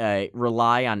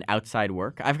rely on outside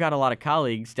work. I've got a lot of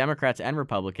colleagues, Democrats and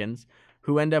Republicans,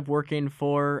 who end up working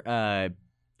for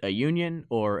a union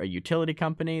or a utility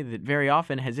company that very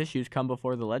often has issues come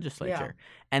before the legislature.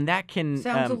 And that can...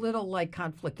 Sounds a little like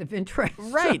conflict of interest.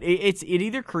 Right. It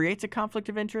either creates a conflict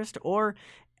of interest or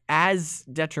as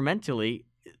detrimentally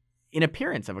an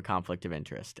appearance of a conflict of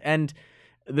interest. And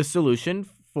the solution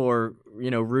for,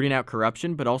 rooting out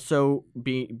corruption, but also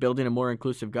building a more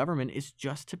inclusive government is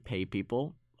just to pay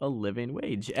people a living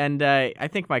wage. And I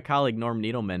think my colleague Norm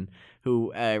Needleman,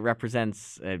 who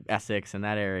represents Essex and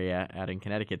that area out in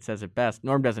Connecticut, says it best.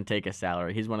 Norm doesn't take a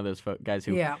salary. He's one of those guys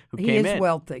who came in. He is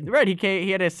wealthy. Right. He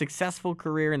had a successful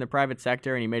career in the private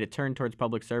sector, and he made a turn towards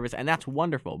public service, and that's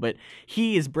wonderful. But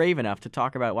he is brave enough to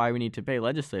talk about why we need to pay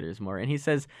legislators more. And he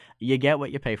says, you get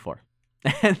what you pay for.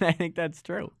 And I think that's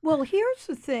true. Well, here's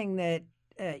the thing that,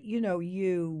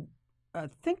 you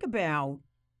think about,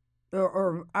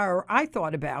 or I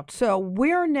thought about. So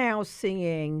we're now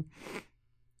seeing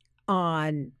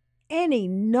on any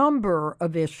number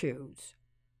of issues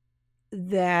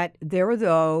that there are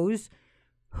those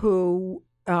who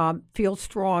feel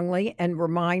strongly and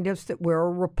remind us that we're a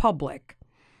republic,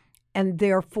 and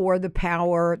therefore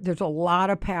there's a lot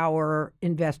of power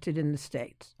invested in the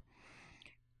states.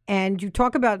 And you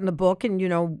talk about in the book,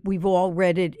 and we've all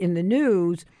read it in the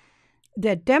news,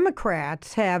 that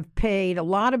Democrats have paid a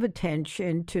lot of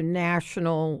attention to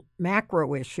national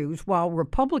macro issues, while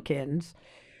Republicans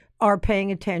are paying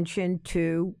attention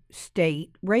to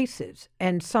state races.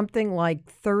 And something like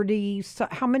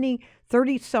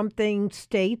 30-something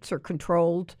states are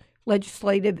controlled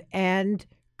legislative and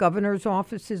governor's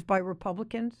offices by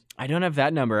Republicans? I don't have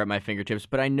that number at my fingertips,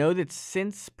 but I know that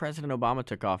since President Obama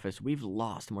took office, we've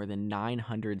lost more than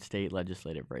 900 state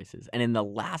legislative races. And in the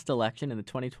last election, in the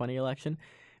 2020 election,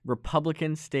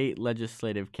 Republican state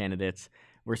legislative candidates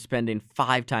were spending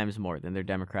 5 times more than their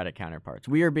Democratic counterparts.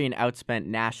 We are being outspent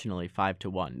nationally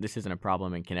 5-1. This isn't a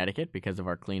problem in Connecticut because of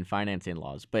our clean financing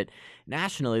laws, but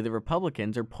nationally, the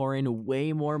Republicans are pouring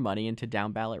way more money into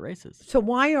down-ballot races. So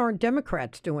why aren't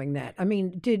Democrats doing that? I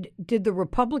mean, did the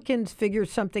Republicans figure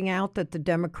something out that the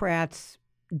Democrats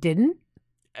didn't?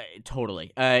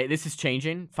 Totally. This is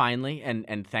changing, finally,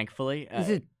 and thankfully.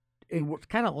 It's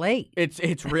kind of late.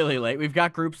 It's really late. We've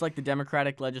got groups like the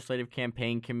Democratic Legislative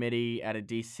Campaign Committee out of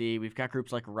D.C. We've got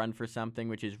groups like Run for Something,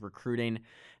 which is recruiting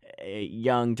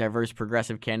young, diverse,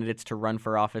 progressive candidates to run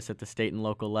for office at the state and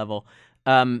local level.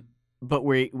 But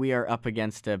we are up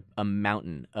against a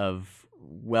mountain of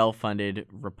well-funded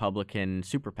Republican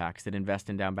super PACs that invest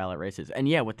in down-ballot races. And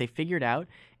what they figured out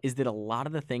is that a lot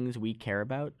of the things we care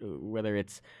about, whether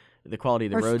it's the quality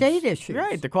of the roads, state issues,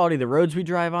 right? The quality of the roads we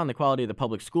drive on, the quality of the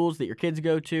public schools that your kids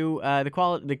go to,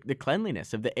 the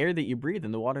cleanliness of the air that you breathe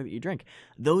and the water that you drink.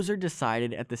 Those are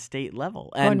decided at the state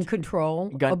level. And gun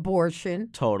control, abortion,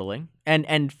 totally.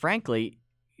 And frankly,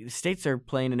 states are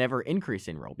playing an ever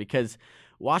increasing role because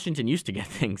Washington used to get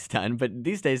things done, but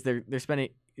these days they're spending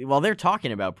while they're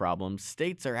talking about problems,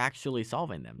 states are actually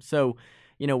solving them. So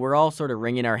we're all sort of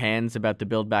wringing our hands about the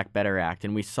Build Back Better Act,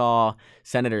 and we saw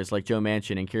senators like Joe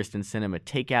Manchin and Kyrsten Sinema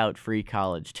take out free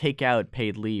college, take out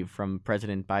paid leave from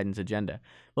President Biden's agenda.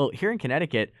 Well, here in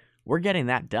Connecticut, we're getting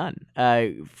that done.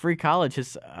 Our free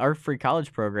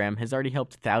college program has already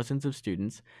helped thousands of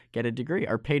students get a degree.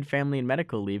 Our paid family and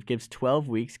medical leave gives 12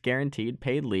 weeks guaranteed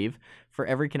paid leave for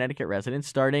every Connecticut resident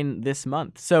starting this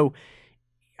month. So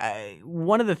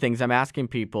one of the things I'm asking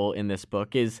people in this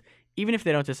book is, even if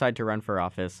they don't decide to run for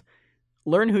office,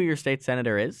 learn who your state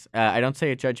senator is. I don't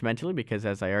say it judgmentally because,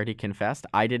 as I already confessed,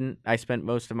 I spent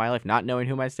most of my life not knowing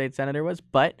who my state senator was,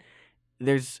 but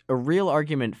there's a real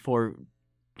argument for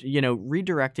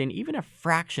redirecting even a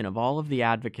fraction of all of the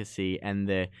advocacy and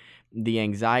the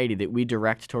anxiety that we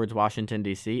direct towards Washington,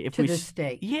 D.C. To the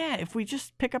state. Yeah, if we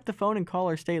just pick up the phone and call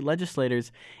our state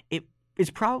legislators, it is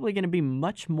probably going to be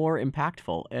much more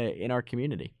impactful in our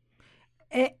community.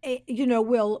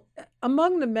 Will,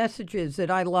 among the messages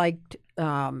that I liked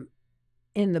in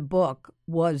the book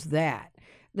was that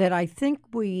I think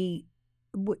we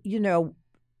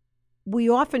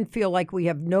often feel like we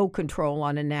have no control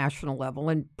on a national level,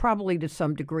 and probably to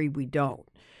some degree we don't.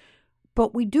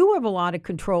 But we do have a lot of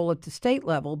control at the state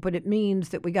level, but it means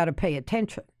that we got to pay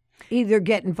attention. Either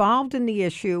get involved in the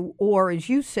issue or, as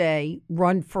you say,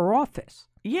 run for office.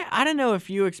 Yeah, I don't know if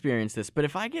you experience this, but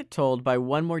if I get told by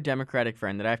one more Democratic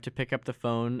friend that I have to pick up the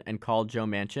phone and call Joe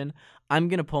Manchin, I'm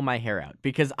going to pull my hair out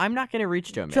because I'm not going to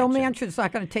reach Joe Manchin. Joe Manchin's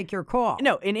not going to take your call.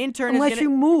 No, an intern unless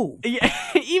you move. Yeah,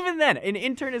 even then, an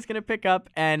intern is going to pick up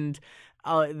and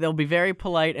they'll be very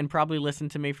polite and probably listen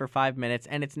to me for 5 minutes,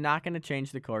 and it's not going to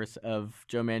change the course of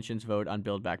Joe Manchin's vote on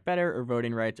Build Back Better or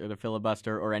voting rights or the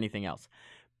filibuster or anything else.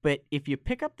 But if you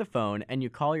pick up the phone and you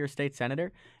call your state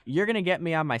senator, you're going to get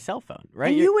me on my cell phone,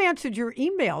 right? And you answered your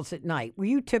emails at night. Were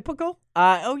you typical?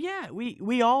 Oh yeah,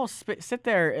 we all sit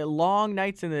there long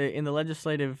nights in the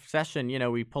legislative session.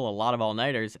 We pull a lot of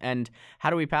all-nighters, and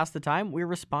how do we pass the time? We're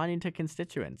responding to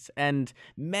constituents, and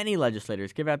many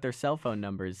legislators give out their cell phone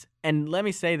numbers. And let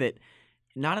me say that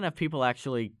not enough people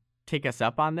actually take us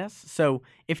up on this. So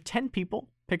if 10 people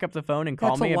pick up the phone and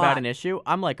call me about an issue,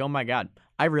 I'm like, oh my God,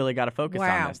 I really got to focus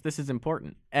on this. This is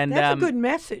important. And that's a good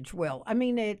message, Will. I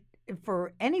mean,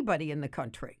 for anybody in the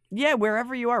country. Yeah,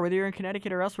 wherever you are, whether you're in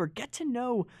Connecticut or elsewhere, get to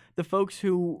know the folks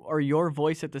who are your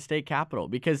voice at the state capitol,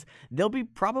 because they'll be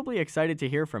probably excited to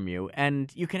hear from you,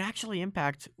 and you can actually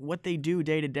impact what they do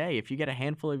day to day if you get a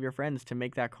handful of your friends to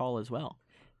make that call as well.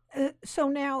 So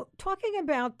now, talking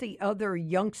about the other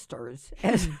youngsters,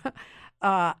 as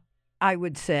I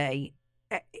would say,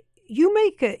 you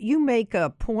make a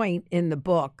point in the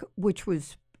book which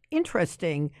was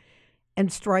interesting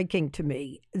and striking to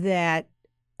me, that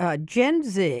Gen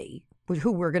Z,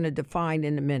 who we're going to define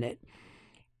in a minute,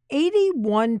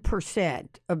 81%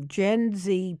 of Gen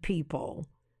Z people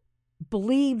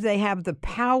believe they have the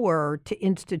power to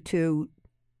institute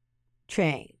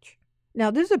change. Now,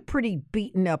 this is a pretty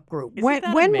beaten up group. Isn't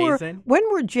that amazing? When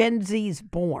were Gen Zs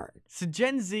born? So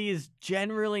Gen Z is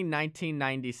generally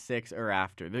 1996 or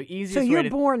after. The easiest. So you're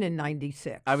born in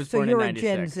 96. I was born in 96. So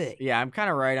you're a Gen Z. Yeah, I'm kind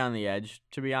of right on the edge,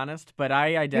 to be honest. But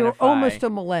I identify. You're almost a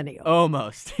millennial.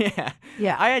 Almost, yeah.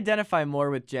 Yeah. I identify more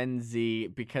with Gen Z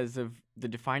because of the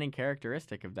defining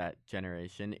characteristic of that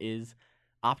generation is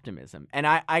optimism, and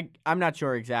I'm not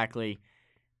sure exactly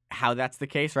how that's the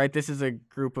case, right? This is a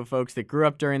group of folks that grew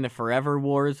up during the forever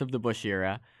wars of the Bush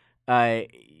era,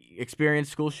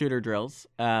 experienced school shooter drills,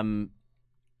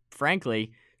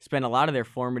 frankly, spent a lot of their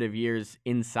formative years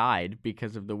inside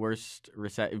because of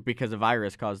because a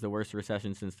virus caused the worst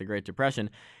recession since the Great Depression.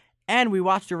 And we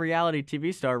watched a reality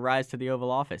TV star rise to the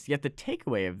Oval Office. Yet the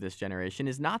takeaway of this generation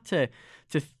is not to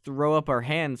throw up our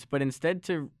hands, but instead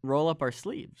to roll up our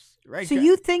sleeves, right? So do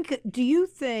you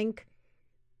think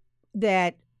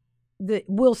that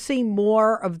we'll see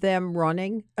more of them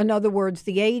running? In other words,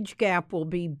 the age gap will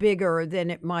be bigger than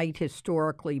it might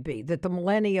historically be. That the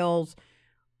millennials,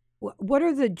 what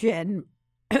are the Gen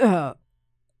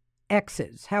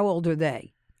X's? How old are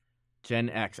they?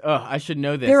 Gen X. Oh, I should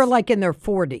know this. They're like in their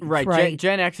 40s, right?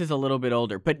 Gen X is a little bit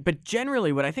older. But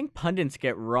generally, what I think pundits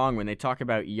get wrong when they talk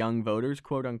about young voters,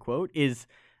 quote unquote, is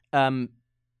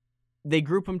they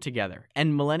group them together.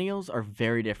 And millennials are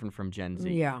very different from Gen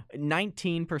Z. Yeah.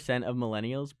 19% of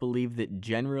millennials believe that,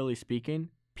 generally speaking,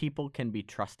 people can be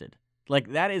trusted.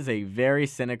 Like, that is a very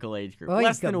cynical age group. Oy,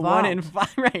 Less than gewalt. 1 in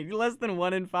 5, right? Less than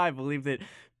 1 in 5 believe that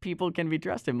people can be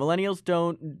trusted. Millennials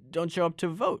don't show up to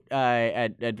vote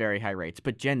at very high rates.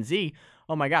 But Gen Z,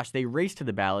 oh my gosh, they race to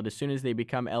the ballot as soon as they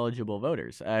become eligible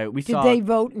voters. Did they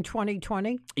vote in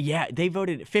 2020? Yeah, they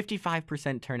voted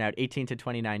 55% turnout, 18 to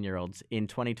 29-year-olds in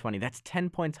 2020. That's 10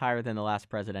 points higher than the last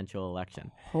presidential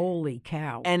election. Holy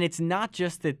cow. And it's not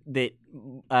just that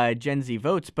Gen Z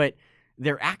votes, but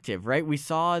they're active, right? We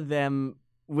saw them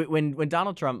when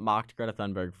Donald Trump mocked Greta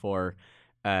Thunberg for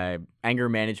anger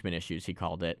management issues, he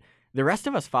called it. The rest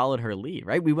of us followed her lead,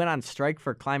 right? We went on strike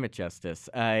for climate justice.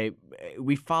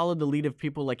 We followed the lead of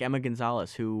people like Emma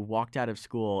Gonzalez, who walked out of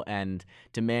school and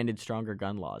demanded stronger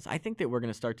gun laws. I think that we're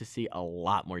going to start to see a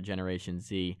lot more Generation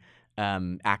Z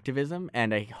activism,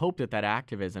 and I hope that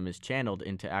activism is channeled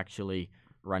into actually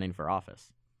running for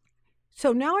office.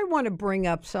 So now I want to bring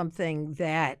up something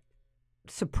that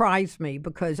surprised me,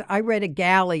 because I read a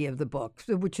galley of the book,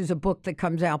 which is a book that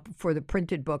comes out before the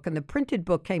printed book. And the printed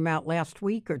book came out last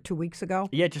week or 2 weeks ago.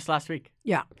 Yeah, just last week.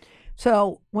 Yeah.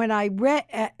 So when I read,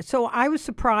 I was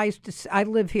surprised I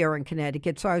live here in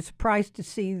Connecticut, so I was surprised to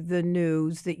see the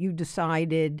news that you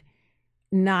decided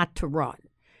not to run.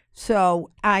 So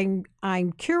I'm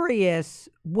curious,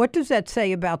 what does that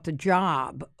say about the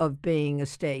job of being a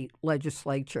state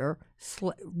legislator?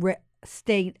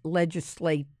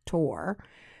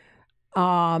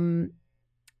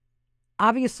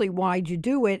 Obviously, why'd you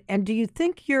do it? And do you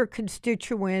think your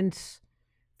constituents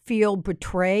feel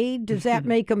betrayed? Does that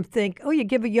make them think, oh, you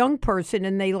give a young person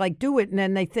and they do it, and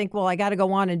then they think, well, I got to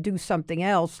go on and do something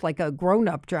else, like a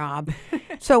grown-up job.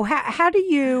 So how do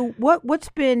you, what's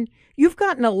been, you've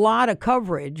gotten a lot of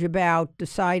coverage about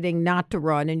deciding not to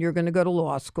run, and you're going to go to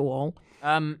law school.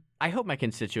 I hope my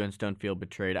constituents don't feel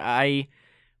betrayed. I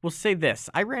will say this.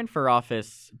 I ran for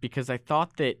office because I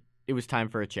thought that it was time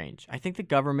for a change. I think the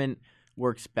government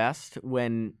works best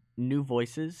when new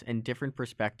voices and different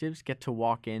perspectives get to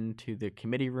walk into the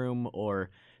committee room or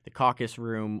the caucus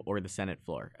room or the Senate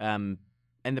floor. And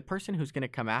the person who's going to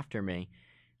come after me,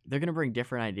 they're going to bring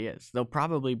different ideas. They'll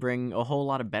probably bring a whole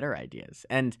lot of better ideas.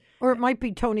 Or it might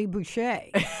be Tony Boucher.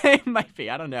 It might be.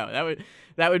 I don't know.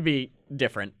 That would be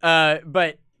different.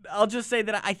 But I'll just say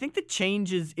that I think the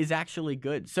change is actually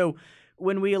good. So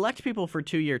when we elect people for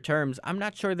 2-year terms, I'm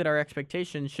not sure that our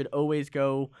expectations should always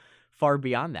go far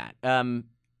beyond that.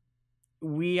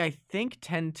 We, I think,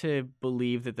 tend to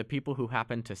believe that the people who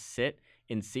happen to sit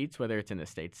in seats, whether it's in the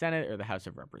state Senate or the House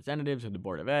of Representatives or the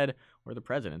Board of Ed or the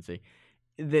presidency,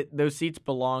 that those seats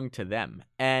belong to them.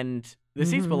 And the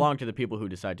seats belong to the people who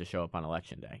decide to show up on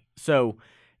Election Day. So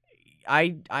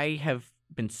I have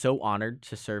been so honored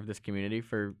to serve this community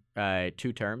for 2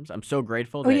 terms. I'm so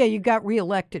grateful. You got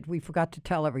reelected. We forgot to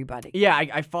tell everybody. Yeah,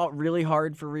 I fought really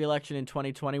hard for reelection in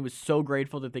 2020. Was so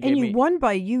grateful that they gave me. And you won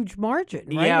by a huge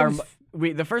margin, right? Yeah,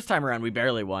 the first time around we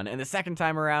barely won, and the second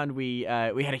time around we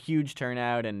had a huge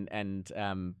turnout and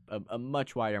a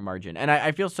much wider margin. And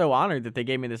I feel so honored that they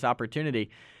gave me this opportunity.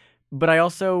 But I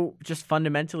also just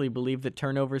fundamentally believe that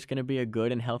turnover is going to be a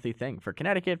good and healthy thing for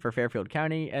Connecticut, for Fairfield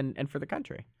County, and for the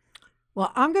country. Well,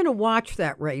 I'm going to watch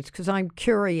that race because I'm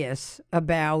curious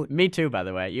about. Me too, by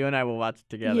the way. You and I will watch it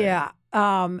together. Yeah.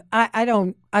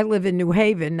 I live in New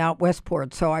Haven, not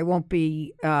Westport, so I won't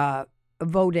be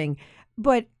voting.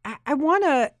 But I want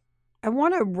to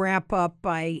wrap up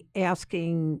by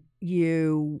asking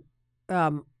you,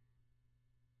 and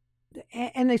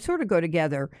they sort of go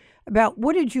together, about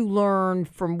what did you learn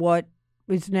from what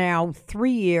is now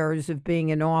 3 years of being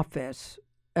in office?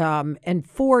 And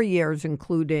 4 years,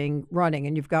 including running,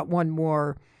 and you've got one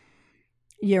more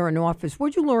year in office.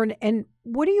 What'd you learn, and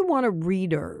what do you want a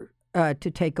reader to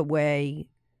take away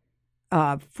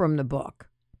from the book?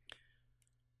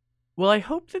 Well, I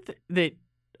hope that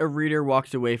a reader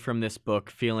walks away from this book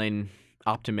feeling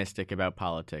optimistic about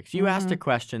politics. You asked a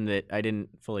question that I didn't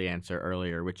fully answer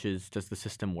earlier, which is, does the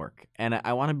system work? And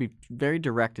I want to be very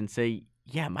direct and say,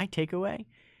 yeah, my takeaway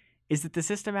is that the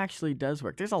system actually does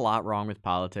work. There's a lot wrong with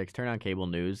politics. Turn on cable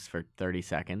news for 30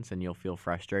 seconds and you'll feel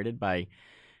frustrated by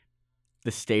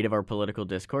the state of our political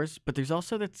discourse. But there's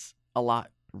also that's a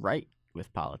lot right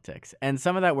with politics. And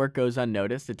some of that work goes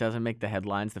unnoticed. It doesn't make the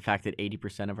headlines. The fact that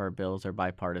 80% of our bills are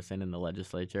bipartisan in the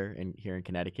legislature here in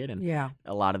Connecticut. And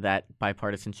a lot of that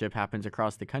bipartisanship happens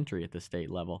across the country at the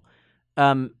state level.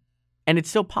 And it's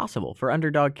still possible for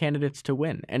underdog candidates to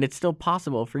win. And it's still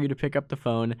possible for you to pick up the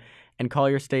phone and call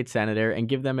your state senator and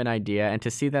give them an idea and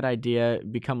to see that idea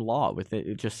become law with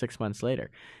it just 6 months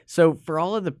later. So for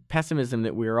all of the pessimism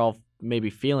that we're all maybe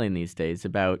feeling these days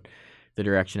about the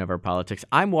direction of our politics.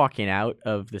 I'm walking out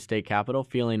of the state capitol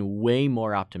feeling way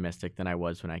more optimistic than I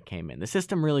was when I came in. The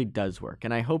system really does work,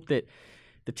 and I hope that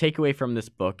the takeaway from this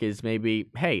book is maybe,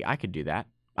 hey, I could do that.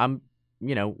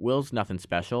 Will's nothing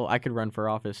special. I could run for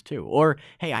office too. Or,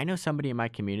 hey, I know somebody in my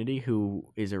community who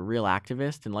is a real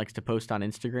activist and likes to post on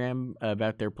Instagram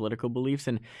about their political beliefs,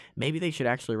 and maybe they should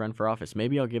actually run for office.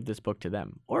 Maybe I'll give this book to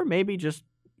them. Or maybe just,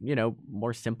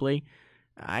 more simply,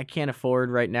 I can't afford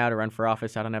right now to run for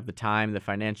office. I don't have the time, the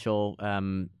financial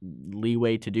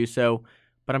leeway to do so.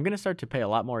 But I'm going to start to pay a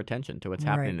lot more attention to what's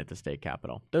happening at the state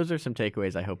capitol. Those are some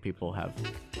takeaways I hope people have.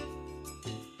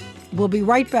 We'll be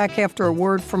right back after a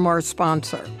word from our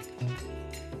sponsor.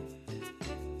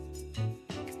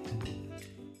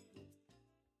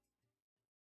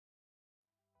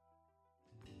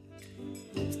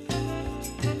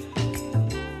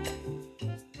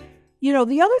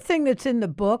 The other thing that's in the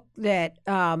book that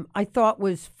I thought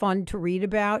was fun to read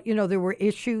about, there were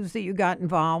issues that you got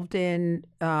involved in,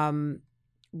 I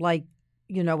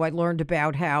learned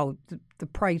about how the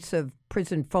price of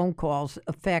prison phone calls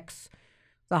affects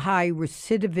the high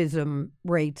recidivism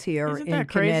rates here Isn't in that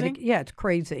Connecticut. crazy? Yeah, it's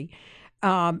crazy.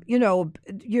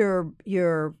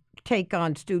 Your take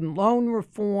on student loan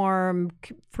reform,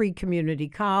 free community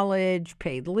college,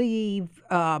 paid leave.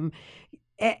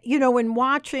 In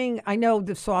watching, I know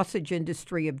the sausage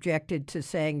industry objected to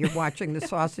saying you're watching the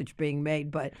sausage being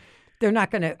made, but they're not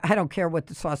going to, I don't care what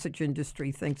the sausage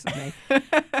industry thinks of me.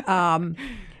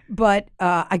 But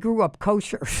I grew up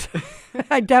kosher.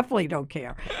 I definitely don't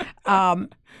care.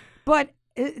 But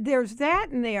there's that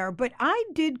in there. But I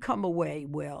did come away,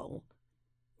 Will,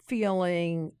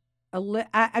 feeling,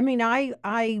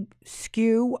 I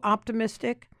skew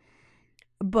optimistic.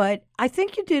 But I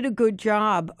think you did a good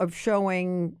job of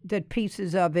showing that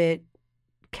pieces of it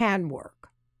can work.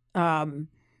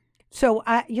 So,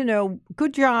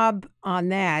 good job on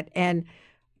that. And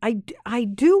I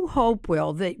do hope,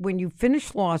 Will, that when you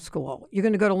finish law school, you're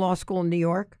going to go to law school in New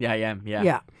York? Yeah, I am. Yeah.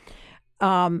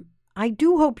 Yeah. I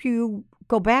do hope you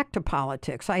go back to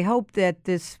politics. I hope that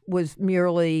this was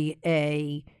merely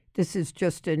this is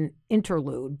just an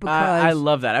interlude. Because I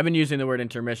love that. I've been using the word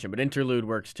intermission, but interlude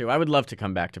works too. I would love to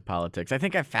come back to politics. I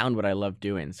think I found what I love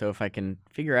doing. So if I can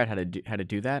figure out how to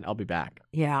do that, I'll be back.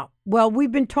 Yeah. Well,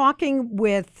 we've been talking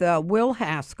with Will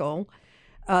Haskell,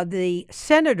 the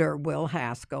Senator Will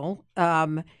Haskell,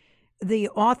 the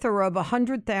author of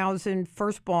 100,000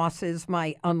 First Bosses,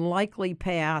 My Unlikely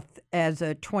Path as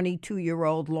a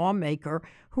 22-year-old Lawmaker.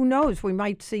 Who knows? We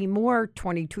might see more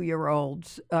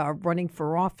 22-year-olds running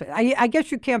for office. I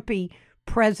guess you can't be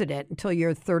president until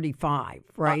you're 35,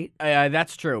 right?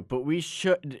 That's true, but we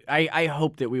should. I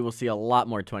hope that we will see a lot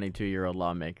more 22-year-old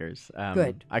lawmakers.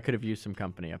 Good. I could have used some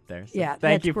company up there. So Yeah, thank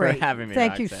that's you great. for having me.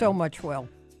 Thank you Roxanne. so much, Will.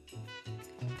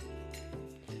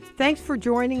 Thanks for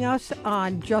joining us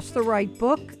on Just the Right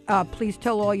Book. Please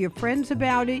tell all your friends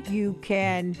about it. You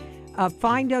can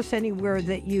find us anywhere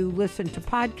that you listen to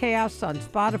podcasts, on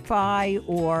Spotify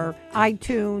or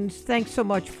iTunes. Thanks so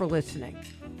much for listening.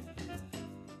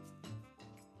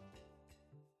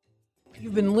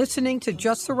 You've been listening to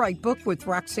Just the Right Book with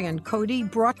Roxanne Cody,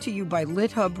 brought to you by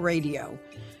LitHub Radio.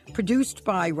 Produced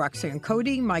by Roxanne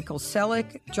Cody, Michael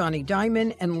Selleck, Johnny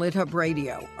Diamond, and LitHub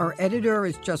Radio. Our editor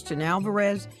is Justin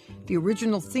Alvarez. The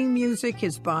original theme music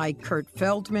is by Kurt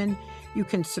Feldman. You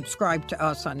can subscribe to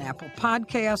us on Apple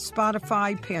Podcasts,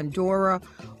 Spotify, Pandora,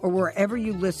 or wherever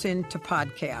you listen to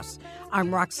podcasts.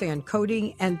 I'm Roxanne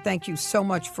Cody, and thank you so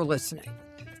much for listening.